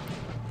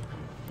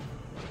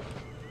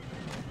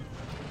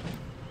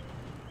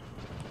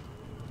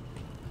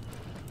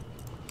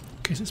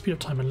 Okay, so let's speed up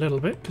time a little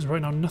bit, because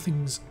right now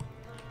nothing's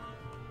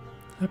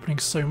happening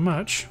so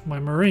much. My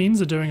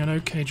Marines are doing an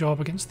okay job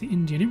against the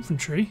Indian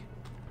infantry.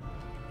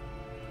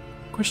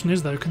 Question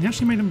is though, can they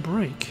actually make them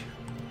break?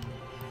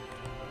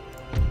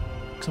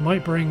 Because I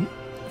might bring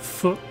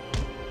foot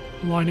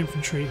line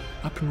infantry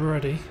up and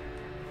ready.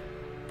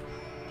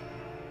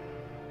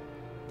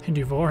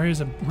 Hindu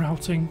warriors are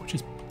routing, which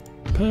is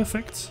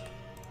perfect.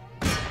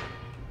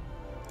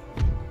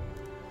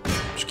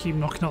 Just keep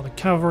knocking out the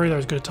cavalry. They're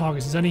as good a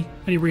targets as any.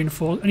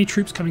 Any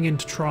troops coming in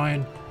to try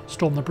and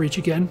storm the breach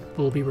again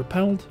will be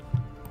repelled.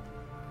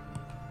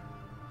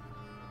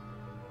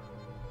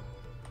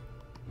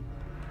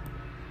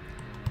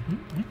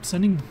 Yep,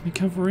 sending the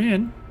cavalry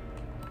in.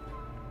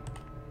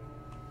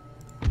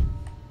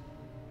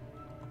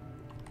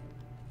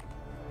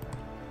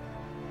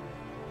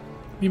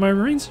 My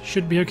Marines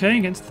should be okay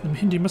against the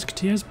Hindu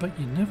musketeers, but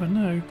you never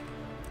know.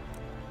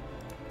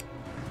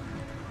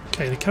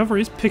 Okay, the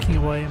cavalry is picking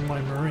away at my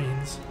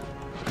Marines.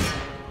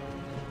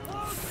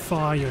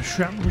 Fire your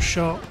shrapnel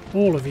shot,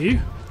 all of you.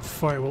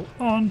 Firewall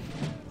on.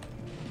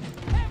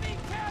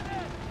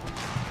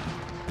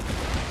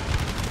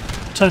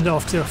 Turned it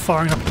off because they were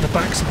firing up in the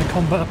backs of the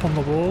combat up on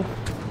the wall.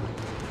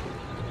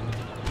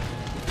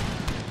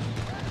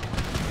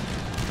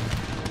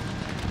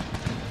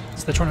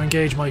 So they're trying to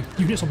engage my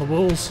units on the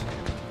walls.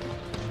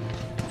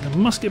 A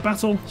musket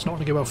battle, it's not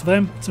going to go well for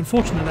them. It's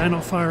unfortunate they're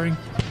not firing.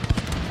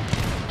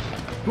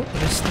 Oh,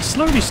 they're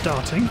slowly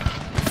starting,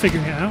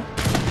 figuring it out.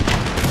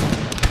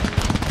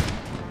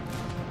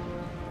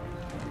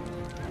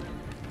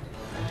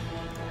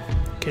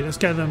 Okay, let's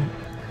get them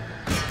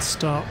to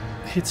start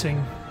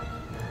hitting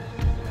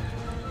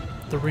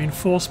the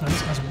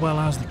reinforcements as well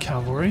as the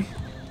cavalry.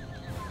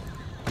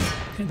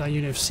 Hit that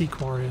unit of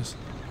Sikh warriors.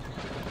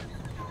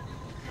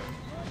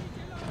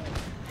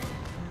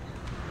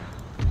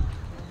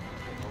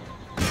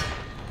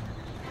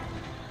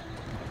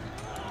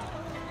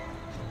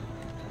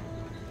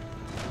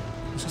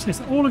 So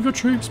it's all of your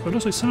troops, but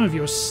also some of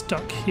you are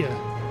stuck here.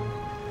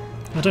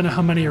 I don't know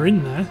how many are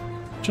in there.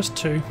 Just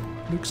 2,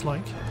 looks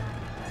like.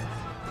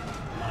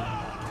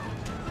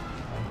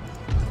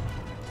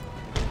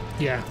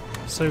 Yeah,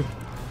 so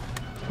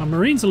our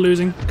Marines are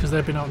losing because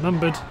they've been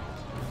outnumbered.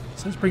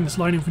 So let's bring this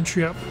line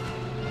infantry up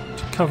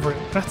to cover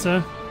it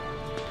better.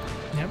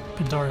 Yep,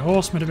 Pindari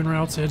horsemen have been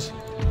routed.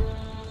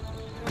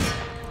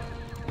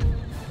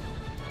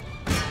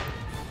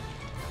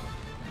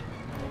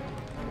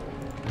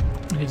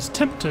 And it's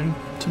tempting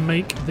to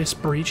make this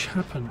breach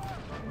happen.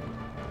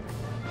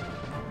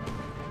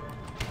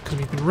 Because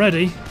we've been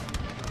ready.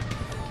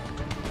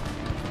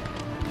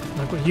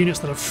 And I've got units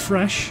that are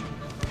fresh.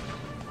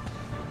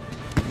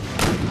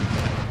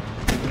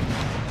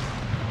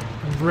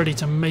 And ready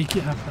to make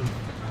it happen.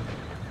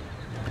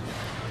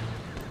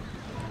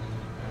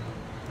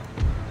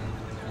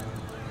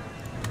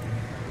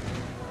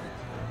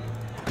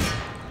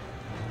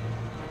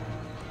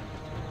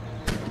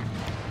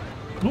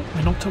 Oh,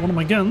 I knocked out one of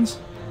my guns.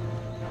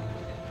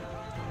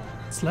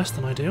 It's less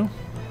than ideal.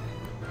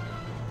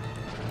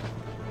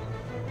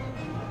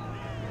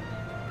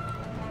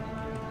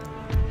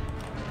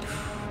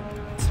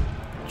 It's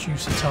a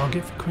juicy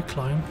target for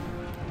quicklime,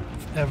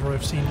 if ever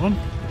I've seen one.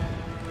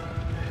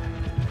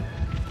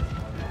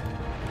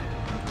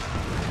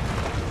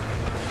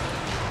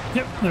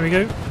 Yep, there we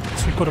go.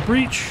 So we've got a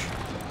breach.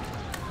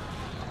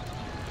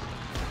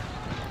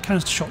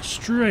 Canister shot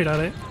straight at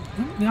it.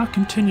 They are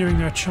continuing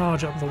their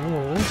charge up the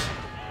walls.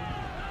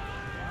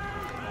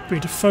 We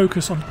need to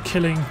focus on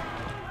killing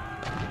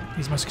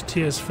these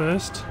musketeers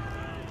first.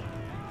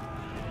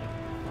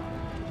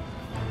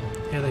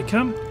 Here they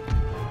come.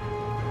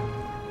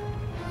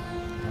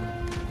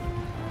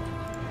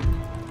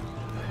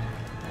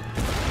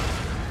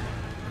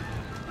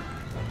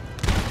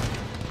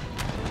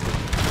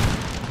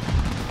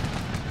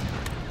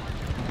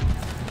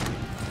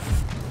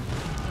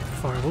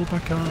 Firewall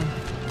back on.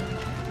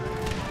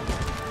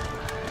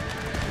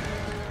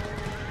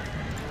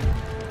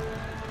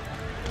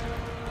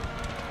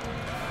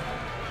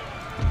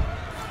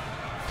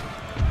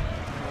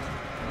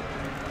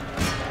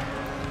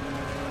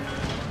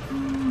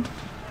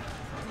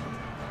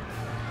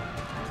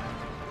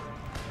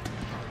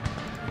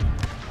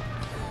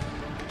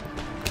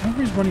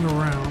 Cavalry's running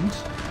around.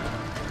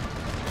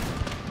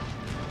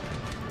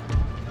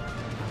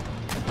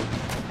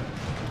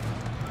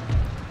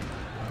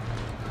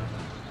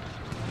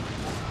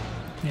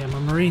 Yeah, my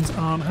Marines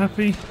aren't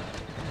happy.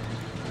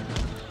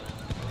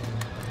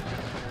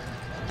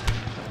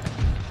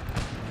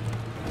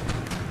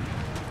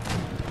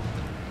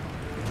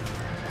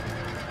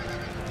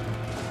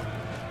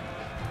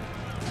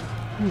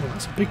 Ooh,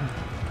 that's a big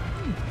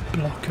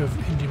block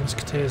of Indian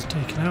musketeers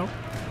taken out.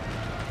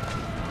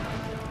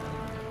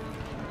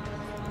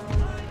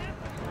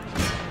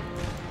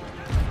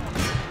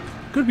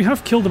 Good, we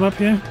have killed them up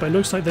here, but it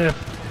looks like they're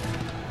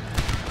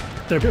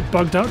a bit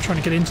bugged out trying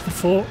to get into the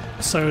fort,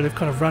 so they've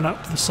kind of run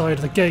up to the side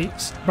of the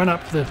gates, run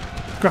up the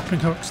grappling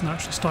hooks, and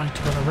actually starting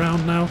to run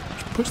around now,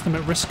 which puts them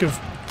at risk of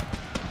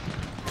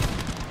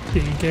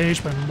being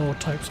engaged by more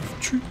types of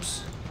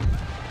troops.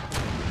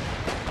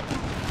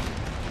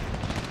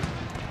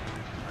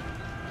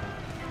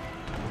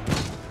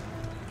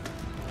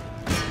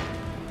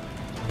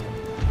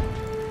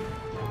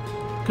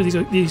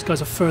 Because these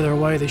guys are further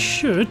away, they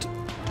should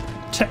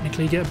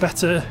technically get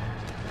better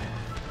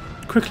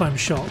quicklime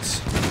shots.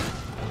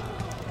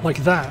 Like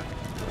that.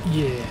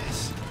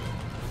 Yes.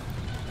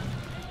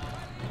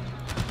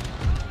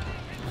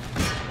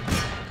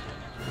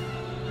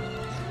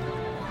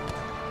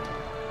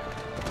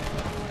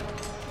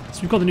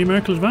 So we've got the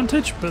numerical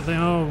advantage, but they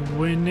are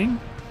winning.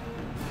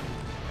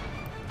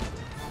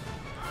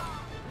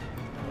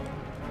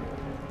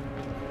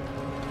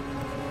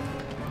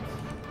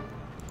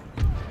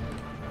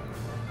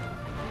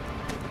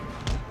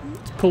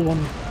 Let's pull a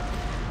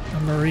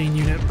Marine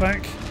unit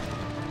back.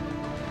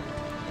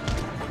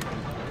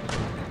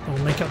 Will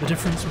make up the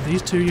difference with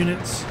these 2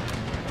 units.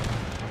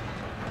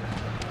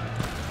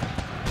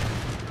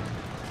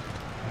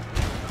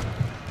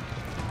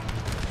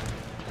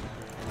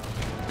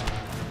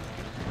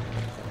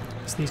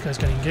 So these guys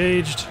get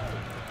engaged.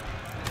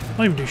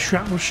 I'll even do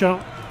shrapnel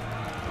shot.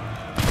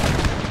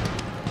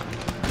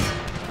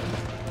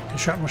 The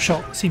shrapnel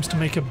shot seems to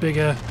make a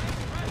bigger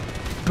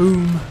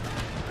boom.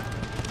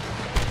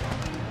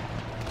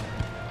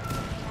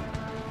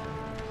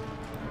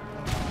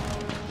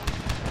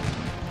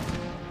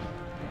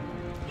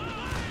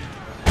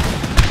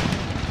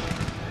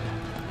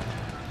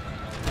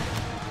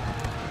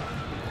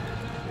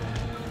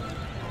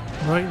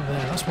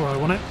 that's where I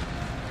want it.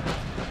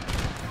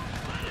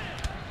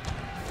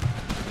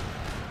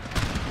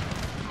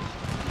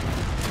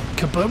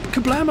 Kaboom,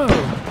 kablamo!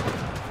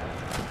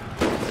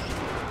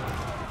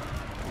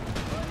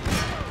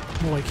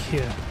 More like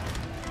here.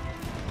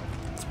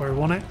 That's where I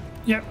want it.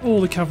 Yeah,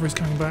 all the cavalry's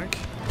coming back.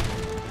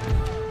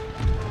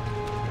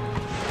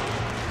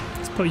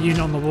 Let's put a unit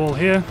on the wall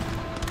here.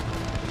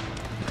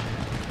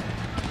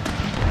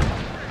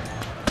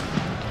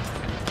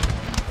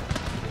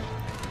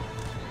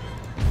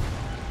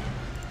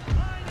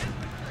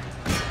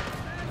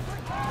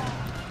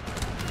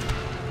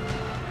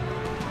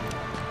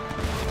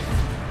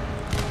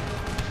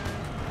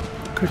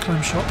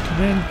 Quicklime shot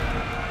come in.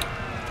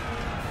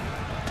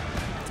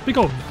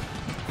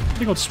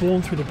 Big old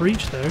swarm through the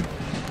breach though.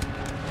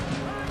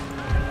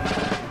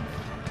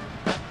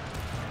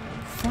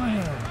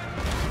 Fire!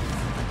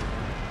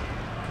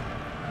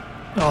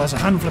 Oh, there's a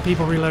handful of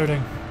people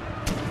reloading.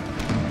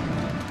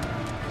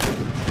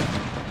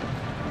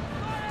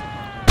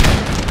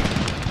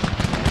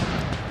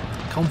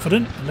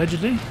 Confident,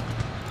 allegedly.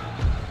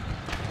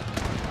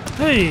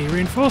 Hey,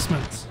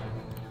 reinforcements!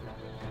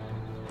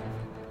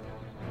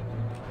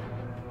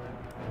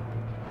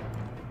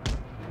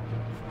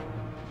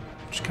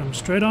 Just come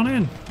straight on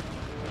in.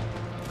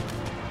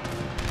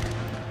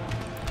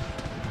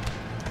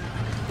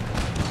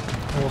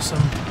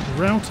 Awesome.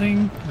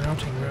 Routing.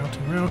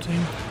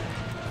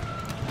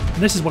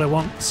 And this is what I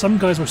want. Some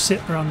guys will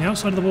sit around the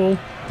outside of the wall,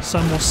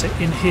 some will sit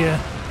in here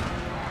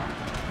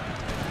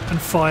and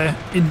fire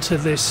into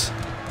this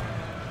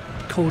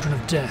cauldron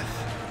of death.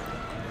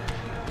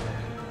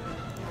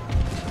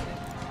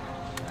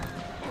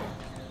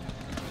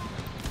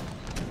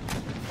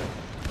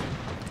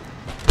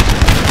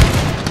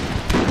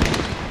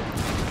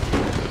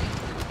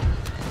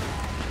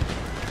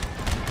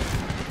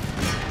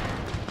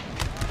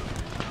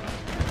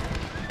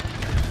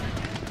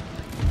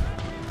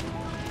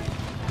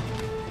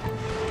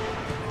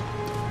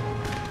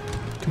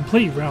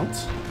 Complete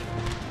routes.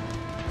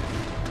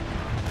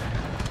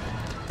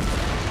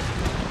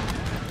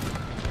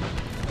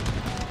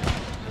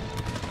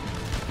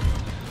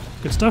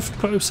 Good stuff.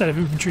 Put a set of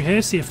infantry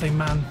here, see if they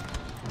man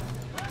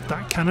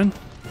that cannon.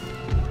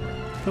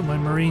 Put my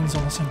marines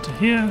on the centre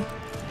here.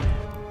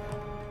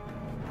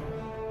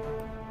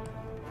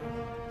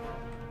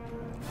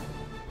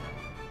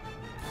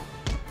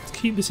 Let's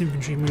keep this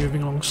infantry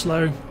moving along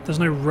slow. There's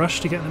no rush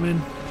to get them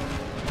in.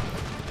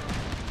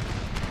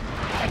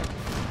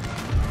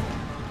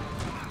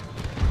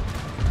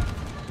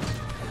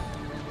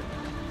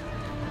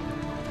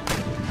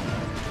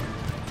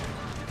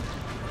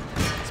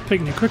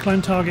 Picking your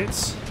quicklime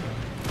targets.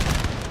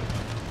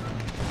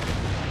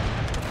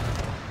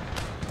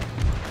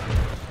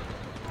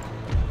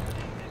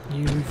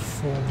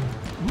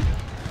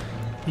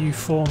 You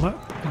form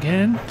up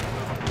again.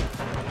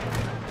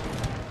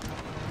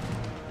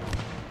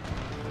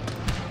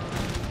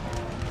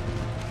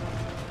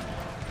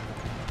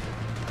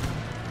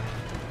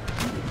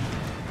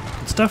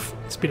 Good stuff.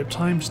 Speed up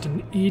time just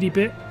an itty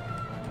bit.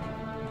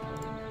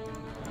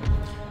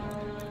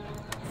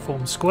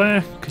 Form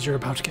square, because you're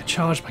about to get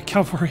charged by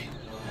cavalry.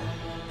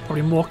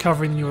 Probably more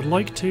cavalry than you would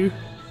like to.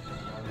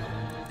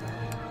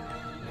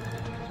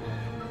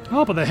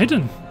 Oh, but they're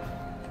hidden.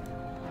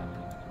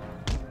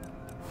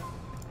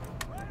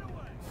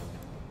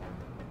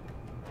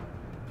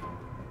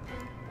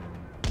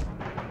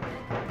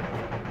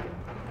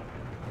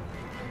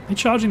 You're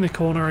charging the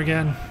corner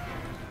again.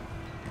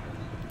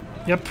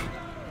 Yep.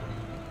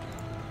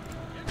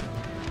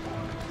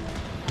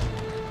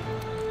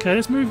 Okay,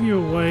 let's move you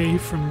away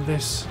from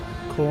this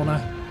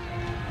corner.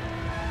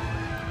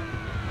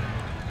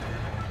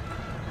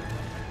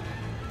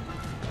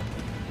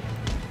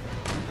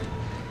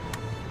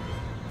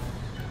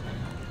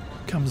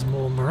 Comes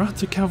more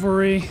Maratha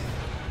cavalry.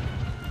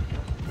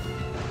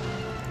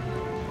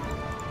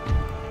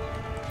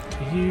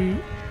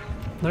 You...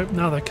 Nope,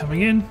 now they're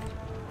coming in.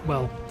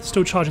 Well, they're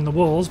still charging the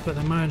walls, but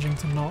they're managing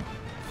to not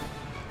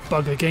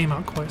bug the game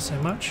out quite so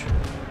much.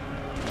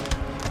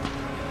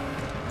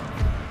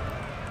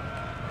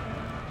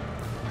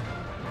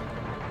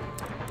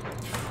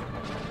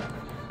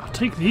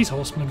 Take these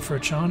horsemen for a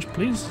charge,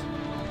 please.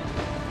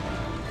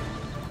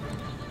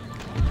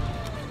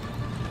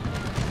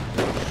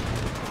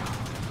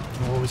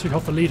 Oh, we took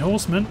off the lead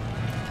horseman.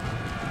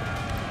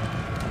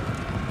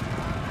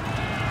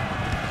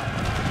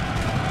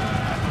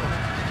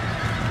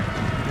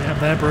 Yeah,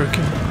 they're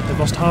broken. They've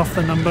lost half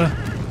their number.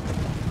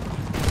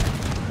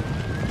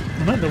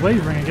 And look, they're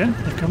wavering again.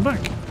 They've come back.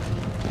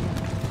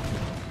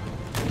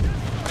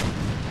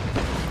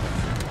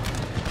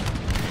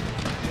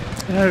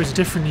 Oh, it's a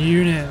different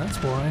unit, that's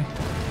why.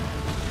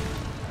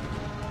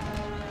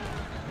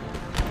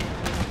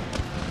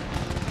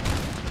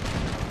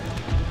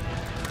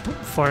 Oh,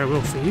 fire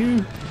will for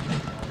you.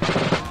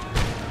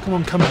 Come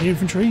on, company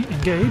infantry,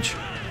 engage.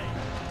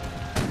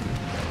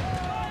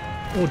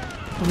 Or,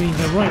 I mean,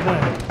 they're right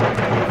there.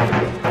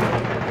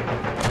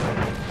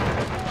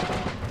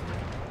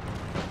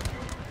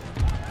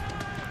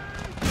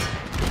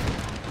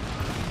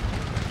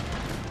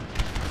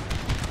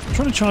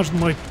 going to charge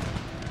my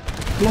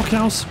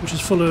blockhouse, which is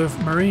full of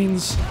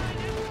marines.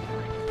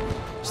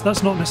 So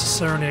that's not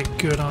necessarily a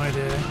good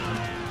idea.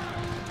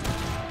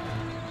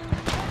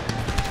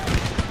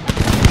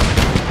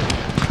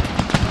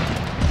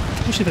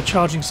 Especially they're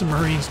charging some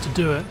marines to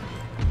do it.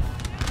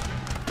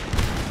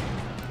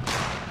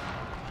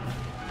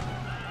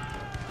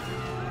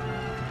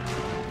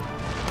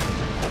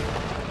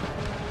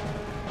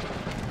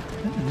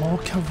 More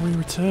cavalry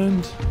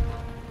returned.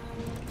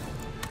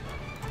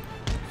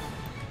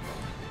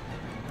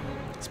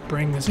 Let's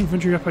bring this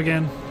infantry up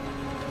again.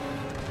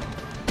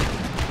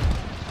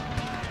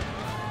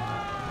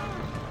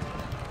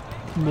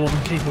 More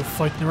than capable of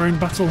fighting their own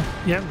battle.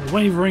 Yet we're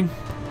wavering.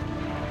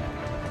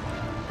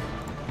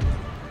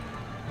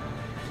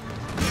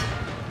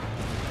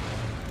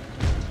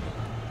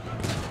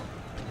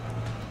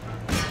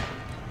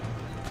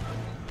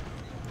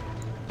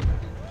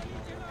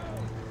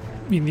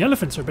 I mean, the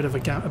elephants are a bit of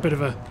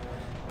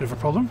a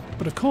problem,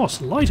 but of course,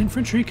 light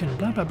infantry can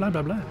blah blah blah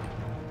blah blah.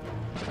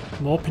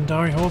 More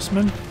Pindari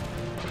horsemen.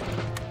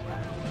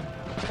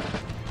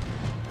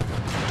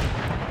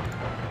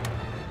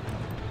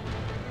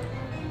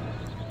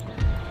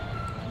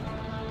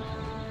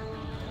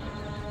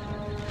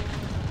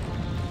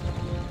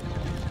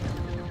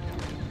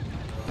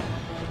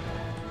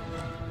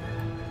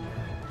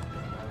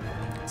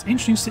 It's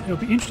interesting. It'll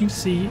be interesting to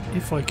see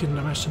if I can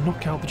manage to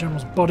knock out the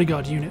general's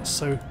bodyguard units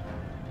so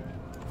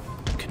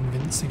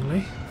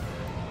convincingly.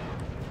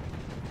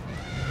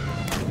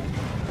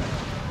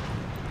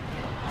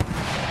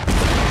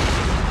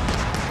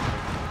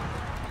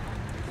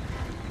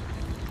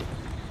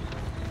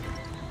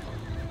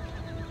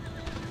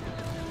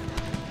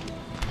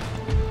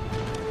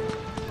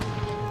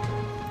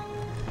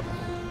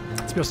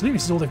 To be honest, I think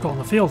this is all they've got on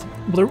the field.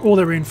 All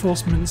their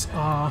reinforcements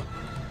are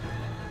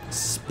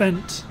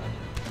spent.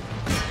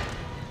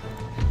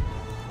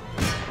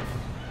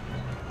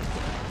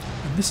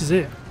 And this is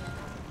it.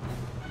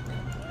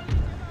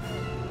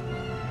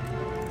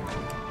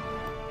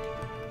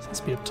 So let's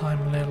speed up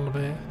time a little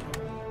bit.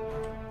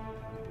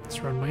 Let's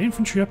run my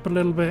infantry up a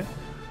little bit.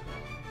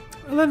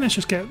 And then let's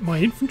just get my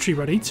infantry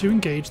ready to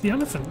engage the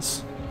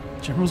elephants.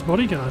 General's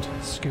bodyguard.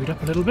 Scoot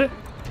up a little bit.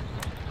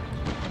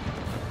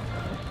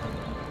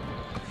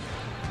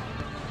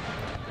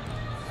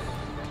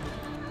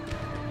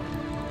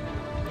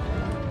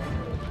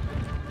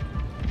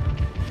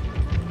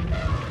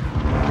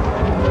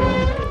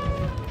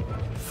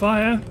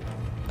 Fire!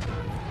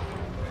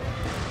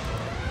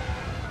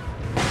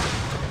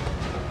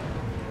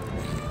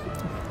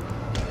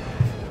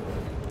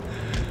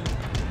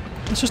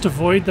 Let's just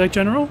avoid their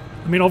general.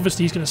 I mean,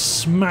 obviously he's going to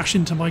smash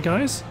into my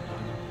guys,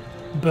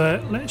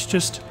 but let's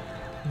just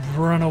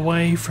run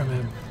away from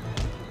him.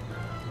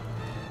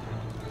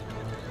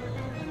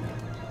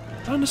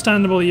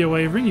 Understandable you're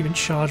wavering, you've been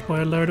charged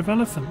by a load of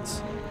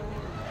elephants.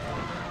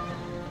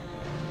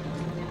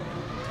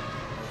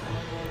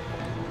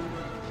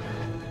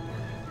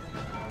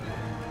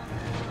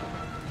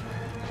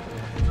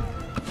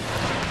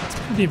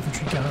 The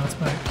infantry guards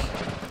back.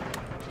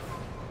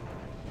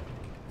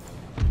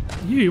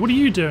 You, what are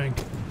you doing?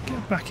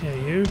 Get back here,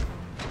 you.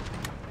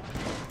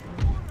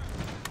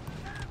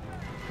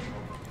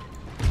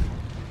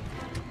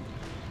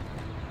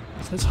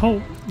 So let's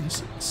halt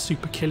this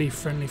super killy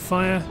friendly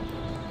fire.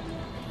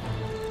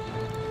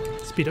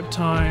 Speed up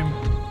time.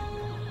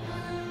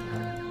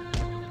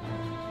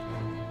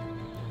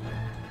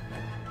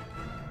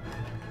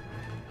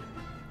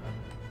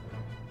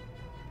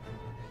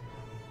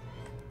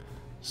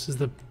 This is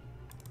the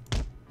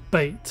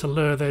bait to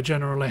lure their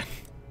general in.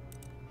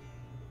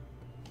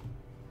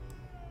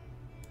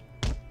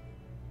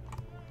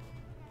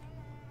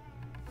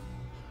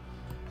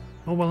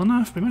 Oh, well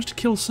enough. We managed to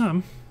kill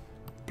some,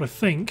 but I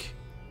think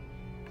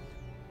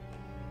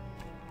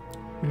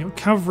we've got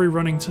cavalry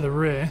running to the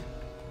rear,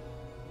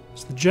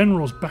 so the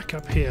general's back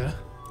up here.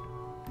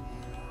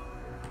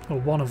 Or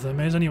one of them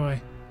is,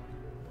 anyway.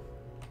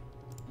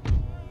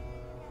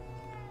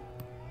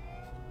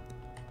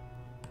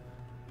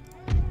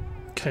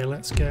 Okay,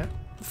 let's get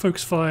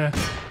focus fire.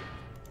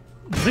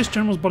 This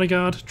general's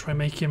bodyguard, try and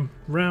make him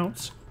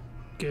rout.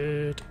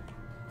 Good.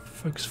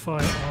 Focus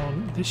fire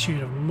on this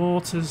unit of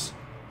mortars.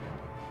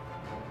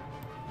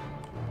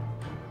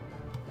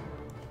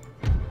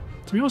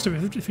 To be honest,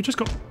 if you just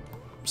got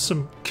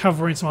some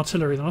cavalry and some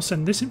artillery, then I'll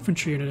send this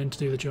infantry unit in to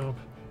do the job.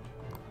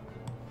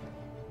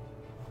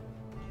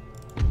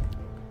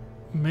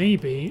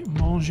 Maybe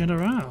Mon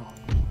General.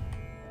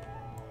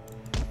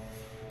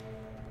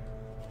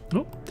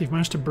 Oh, they've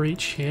managed to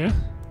breach here.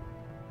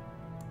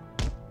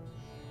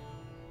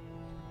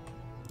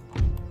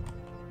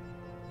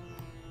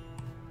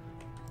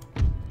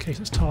 Okay, so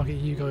let's target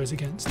you guys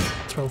against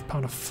 12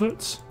 pound a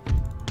foot.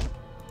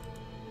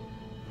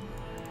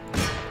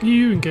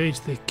 You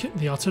engage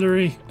the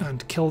artillery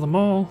and kill them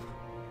all.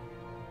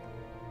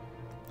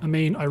 I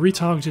mean, I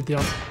retargeted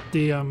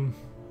the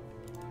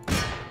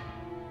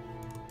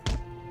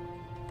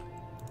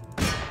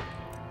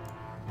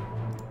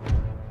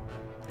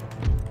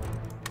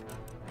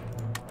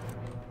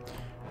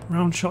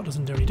Round shot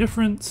doesn't do any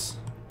difference.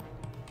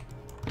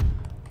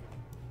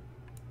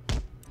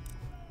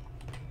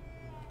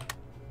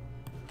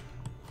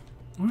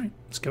 Alright,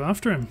 let's go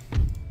after him.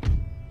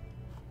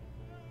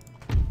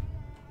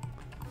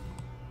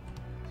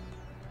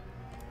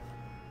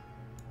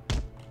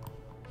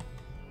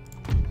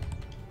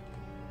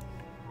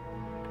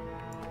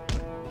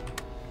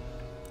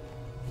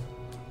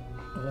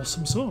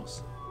 Awesome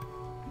sauce.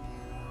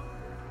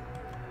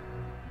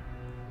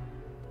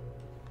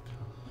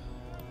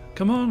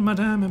 Come on,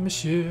 madame and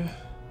monsieur.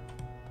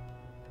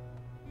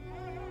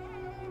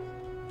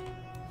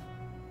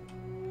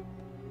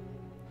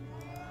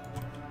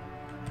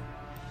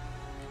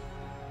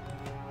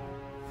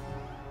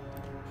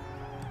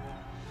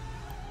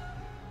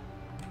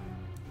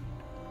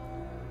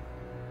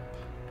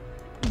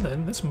 And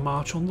then let's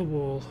march on the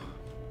wall.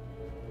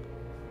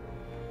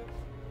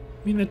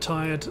 I mean, they're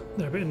tired,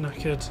 they're a bit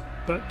knackered,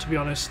 but to be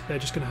honest, they're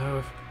just going to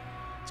have...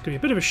 It's going to be a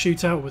bit of a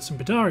shootout with some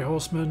Bidari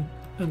horsemen,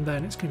 and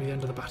then it's going to be the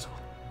end of the battle.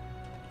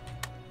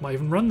 Might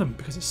even run them,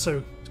 because it's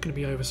going to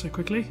be over so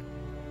quickly.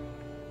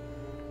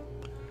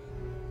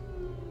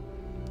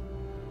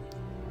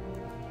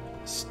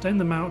 Extend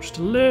them out just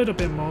a little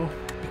bit more,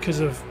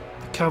 because of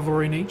the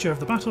cavalry nature of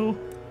the battle.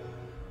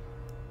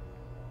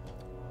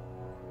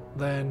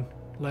 Then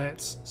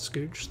let's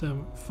scooch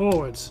them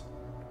forwards.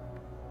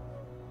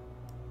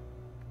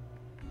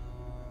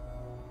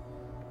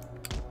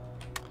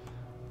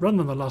 Run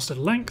them the last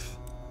little length,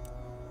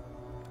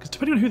 because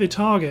depending on who they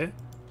target,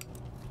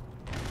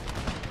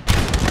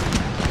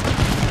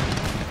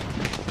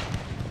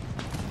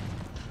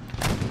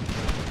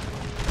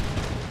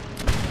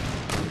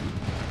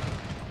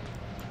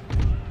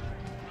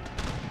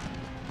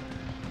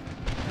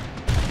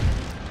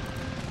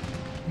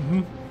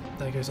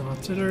 there goes an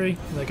artillery.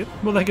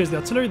 Well, there goes the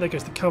artillery. There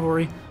goes the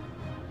cavalry.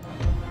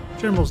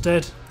 General's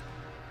dead.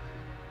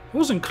 It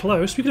wasn't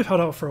close. We could have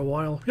held out for a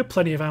while. We had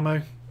plenty of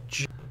ammo.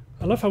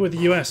 I love how with the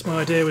US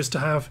my idea was to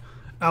have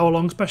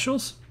hour-long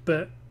specials,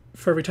 but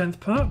for every 10th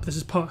part, this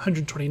is part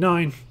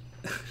 129,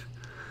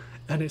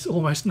 and it's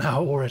almost an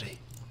hour already.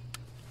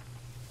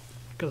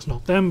 Let's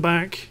knock them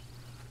back,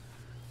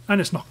 and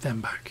let's knock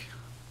them back.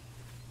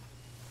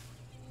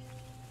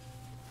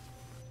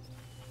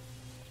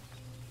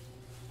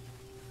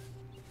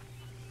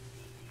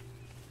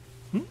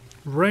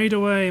 Raid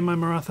away, my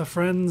Maratha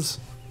friends.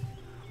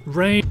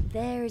 Raid.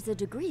 There is a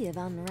degree of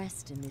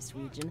unrest in this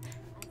region.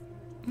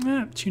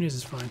 Tunis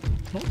is fine.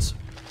 Lots.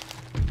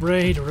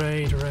 Raid,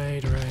 raid,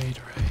 raid,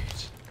 raid,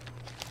 raid.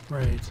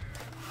 Raid.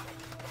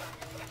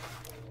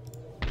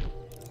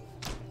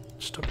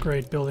 Just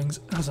upgrade buildings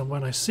as and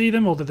when I see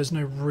them, although there's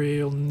no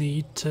real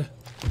need to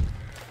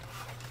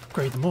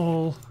upgrade them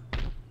all. I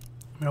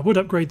mean, I would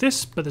upgrade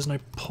this, but there's no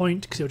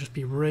point because it'll just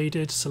be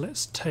raided, so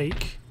let's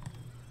take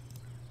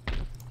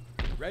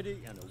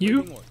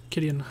you,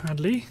 Gideon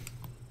Hadley.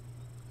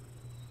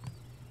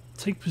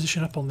 Take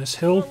position up on this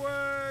hill.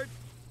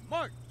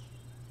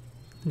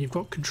 And you've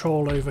got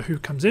control over who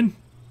comes in.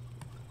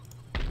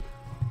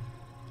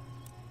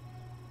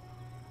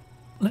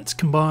 Let's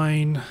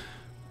combine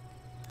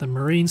the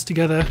Marines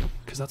together,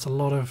 because that's a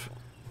lot of...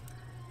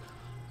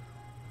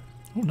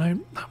 Oh no,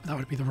 that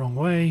would be the wrong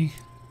way.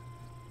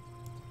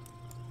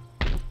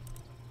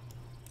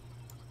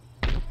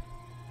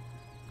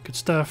 Good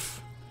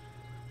stuff.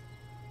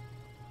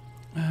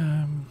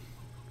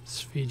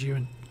 Let's feed you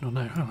and... Oh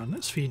no, hang on,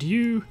 let's feed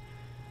you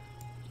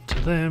to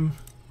them.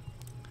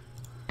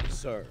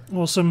 Sir.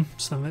 Awesome.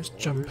 So then let's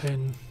jump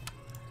in.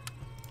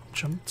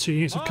 Jump 2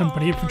 units of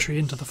company infantry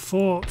into the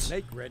fort.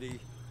 Make ready.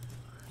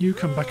 You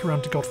come back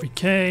around to Godfrey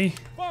K.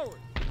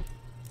 Forward.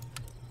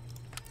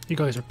 You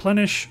guys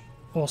replenish.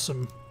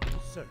 Awesome.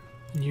 Sir.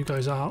 And you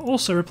guys are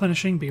also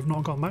replenishing, but you've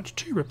not got much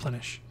to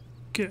replenish.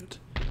 Good.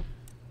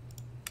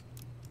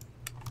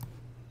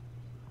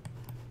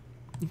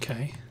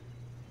 Okay.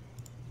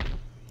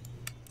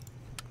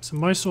 So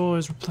Mysore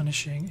is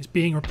replenishing, is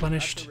being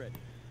replenished.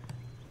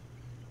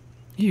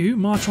 You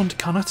march on to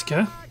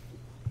Karnataka.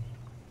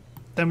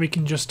 Then we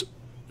can just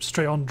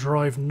straight on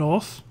drive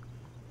north.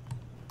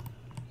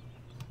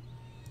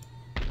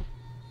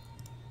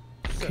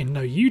 Okay,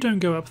 no, you don't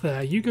go up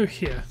there. You go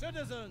here.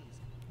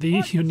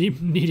 You're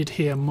needed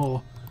here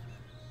more.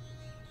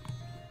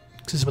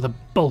 This is where the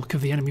bulk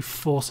of the enemy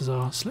forces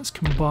are. So let's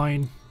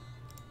combine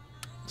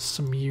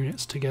some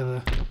units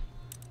together,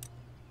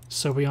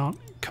 so we aren't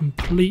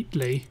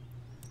completely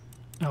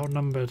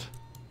outnumbered.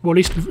 Well,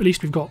 at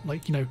least we've got,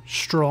 like, you know,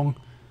 strong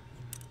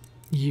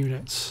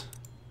units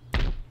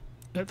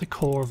at the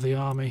core of the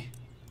army.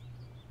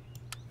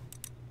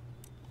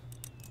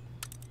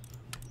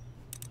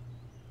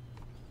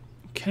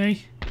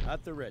 Okay.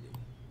 At the ready.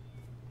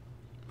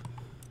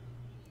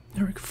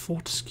 Eric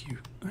Fortescue.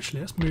 Actually,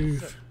 let's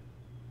move.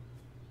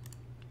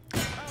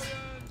 I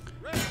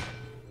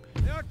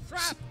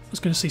was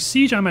going to say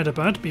siege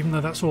Ahmedabad, but even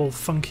though that's all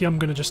funky, I'm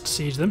going to just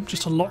siege them,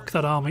 just to lock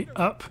that army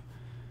up.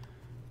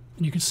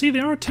 And you can see they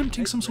are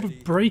attempting some sort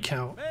of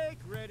breakout.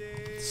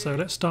 So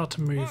let's start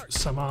to move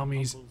some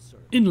armies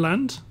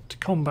inland to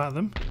combat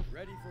them.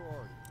 Ready for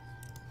order.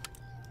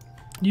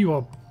 You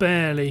are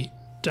barely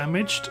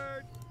damaged.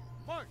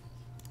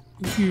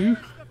 You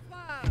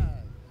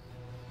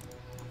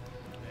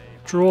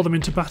draw them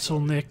into battle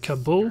near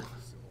Kabul.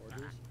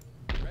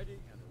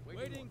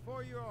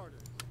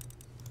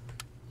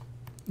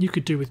 You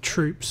could do with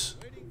troops.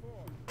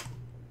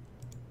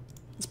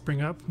 Let's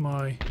bring up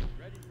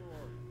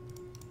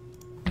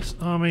this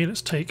army.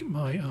 Let's take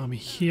my army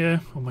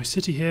here, or my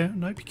city here.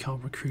 Nope, you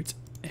can't recruit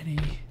any.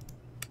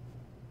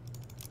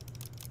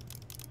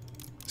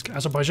 Let's get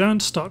Azerbaijan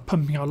to start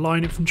pumping our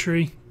line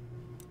infantry.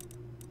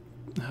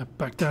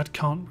 Baghdad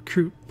can't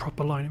recruit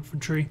proper line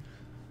infantry.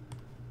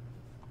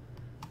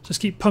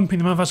 Just keep pumping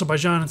them out of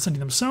Azerbaijan and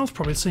sending them south.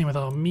 Probably the same with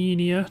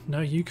Armenia.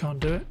 No, you can't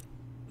do it.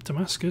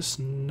 Damascus,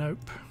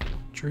 nope.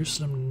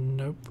 Jerusalem,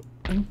 nope.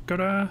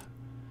 Ankara,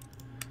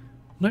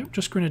 nope,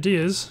 just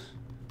Grenadiers.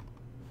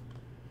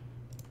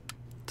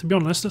 To be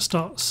honest, let's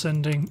start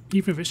sending,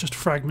 even if it's just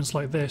fragments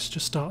like this,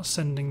 just start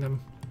sending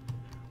them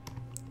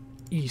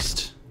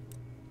east.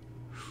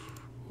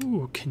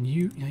 Ooh, can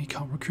you? Yeah, you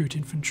can't recruit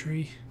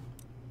infantry.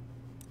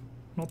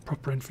 Not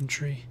proper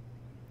infantry.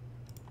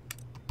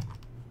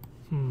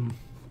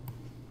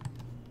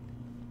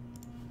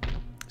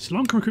 So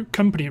long can recruit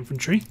company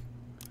infantry,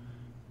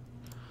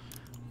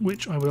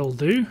 which I will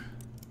do.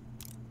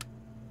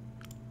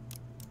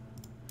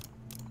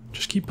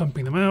 Just keep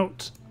pumping them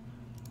out.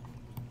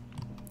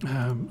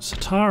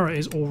 Satara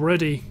is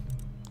already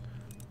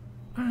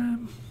I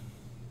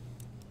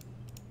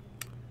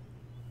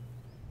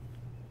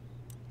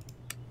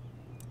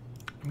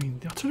mean,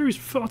 the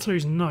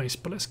artillery's nice,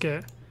 but let's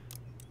get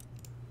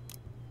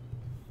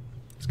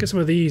some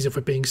of these if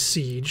we're being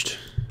sieged.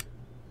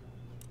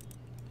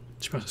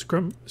 Let's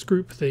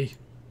group the.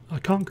 I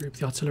can't group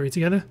the artillery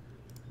together.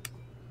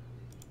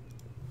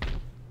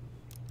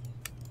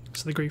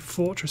 So the Great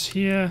Fortress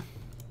here.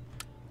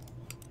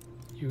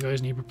 You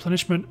guys need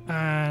replenishment,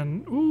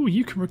 and ooh,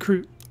 you can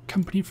recruit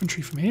company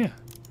infantry from here.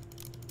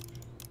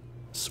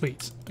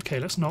 Sweet. Okay,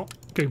 let's not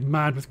go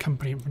mad with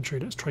company infantry.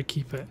 Let's try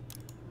keep it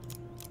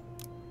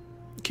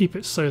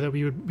so that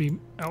we would be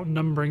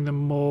outnumbering them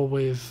more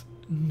with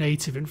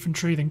native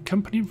infantry than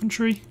company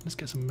infantry. Let's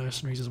get some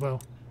mercenaries as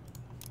well.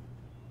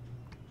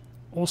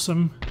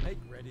 Awesome.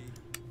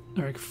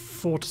 Eric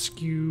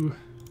Fortescue.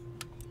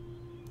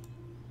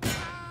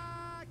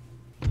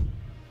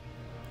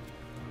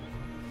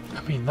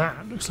 I mean,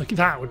 that looks like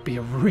that would be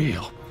a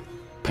real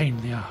pain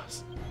in the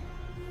ass.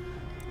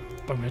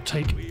 But I'm going to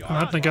take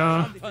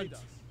Ahmednagar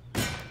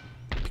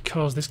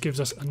because this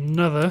gives us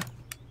another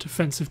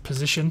defensive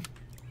position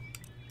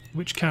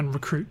which can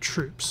recruit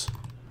troops,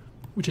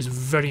 which is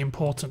very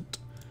important.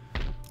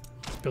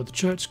 Let's build the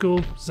church school.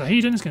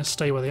 Zahedan is going to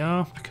stay where they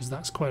are because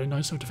that's quite a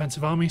nice sort of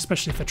defensive army,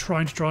 especially if they're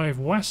trying to drive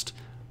west.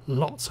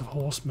 Lots of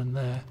horsemen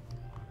there.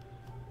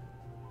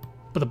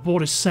 But the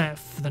board is set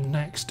for the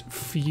next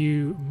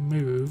few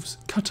moves.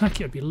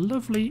 Kartaki, it'd be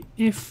lovely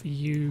if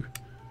you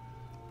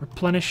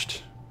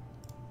replenished.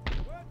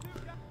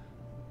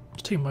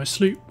 Just taking my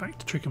sloop back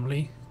to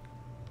Tryggvason.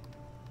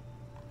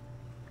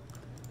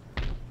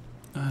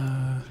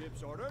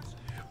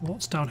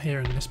 What's down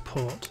here in this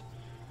port?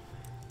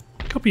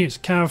 A couple units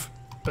of cav,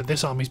 but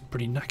this army's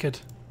pretty knackered.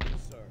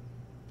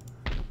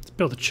 Let's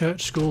build a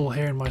church school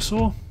here in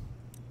Mysore.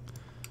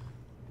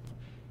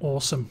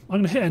 Awesome. I'm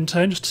going to hit end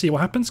turn just to see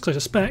what happens, because I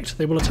suspect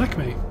they will attack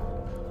me.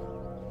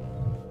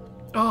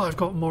 Oh, I've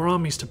got more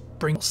armies to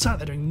bring. Sat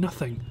there doing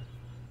nothing.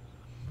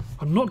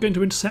 I'm not going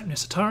to intercept near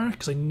Satara,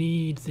 because I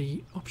need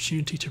the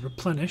opportunity to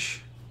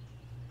replenish.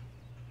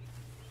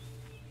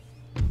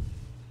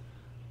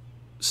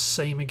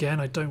 Same again,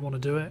 I don't want to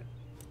do it.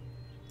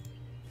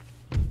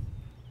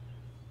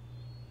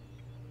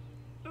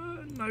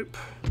 Nope.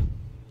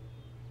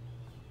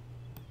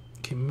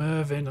 Okay,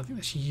 Mervyn, I think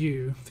that's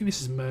you. I think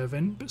this is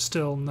Mervyn, but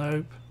still,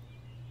 nope.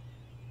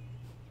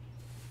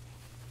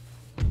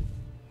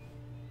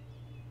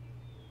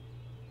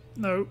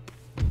 Nope.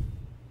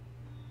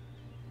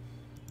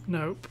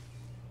 Nope.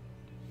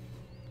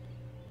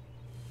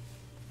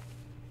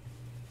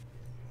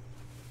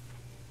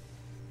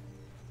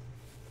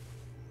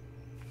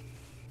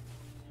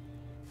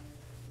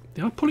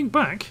 They are pulling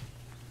back.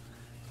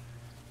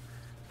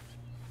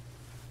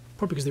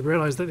 Probably because they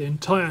realise that the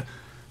entire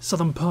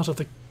southern part of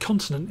the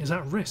continent is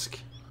at risk.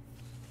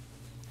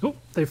 Oh,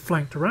 they've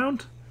flanked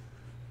around.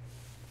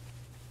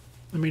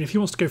 I mean, if he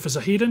wants to go for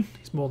Zahedan,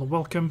 he's more than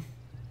welcome.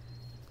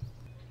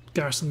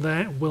 Garrison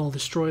there will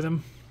destroy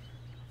them.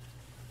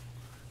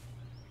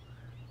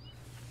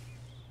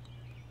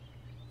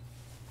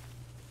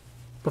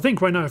 But I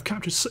think right now I've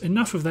captured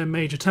enough of their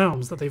major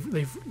towns that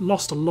they've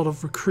lost a lot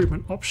of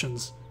recruitment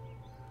options.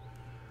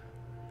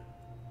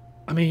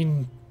 I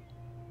mean,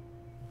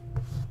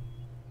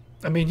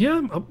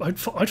 yeah, I'd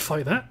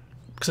fight that,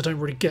 because I don't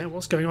really get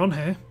what's going on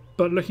here.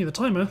 But looking at the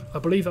timer, I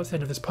believe that's the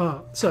end of this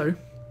part. So,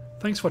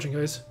 thanks for watching,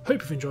 guys.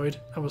 Hope you've enjoyed,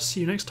 and we'll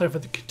see you next time for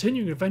the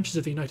continuing adventures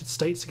of the United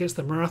States against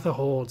the Maratha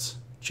hordes.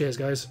 Cheers,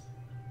 guys.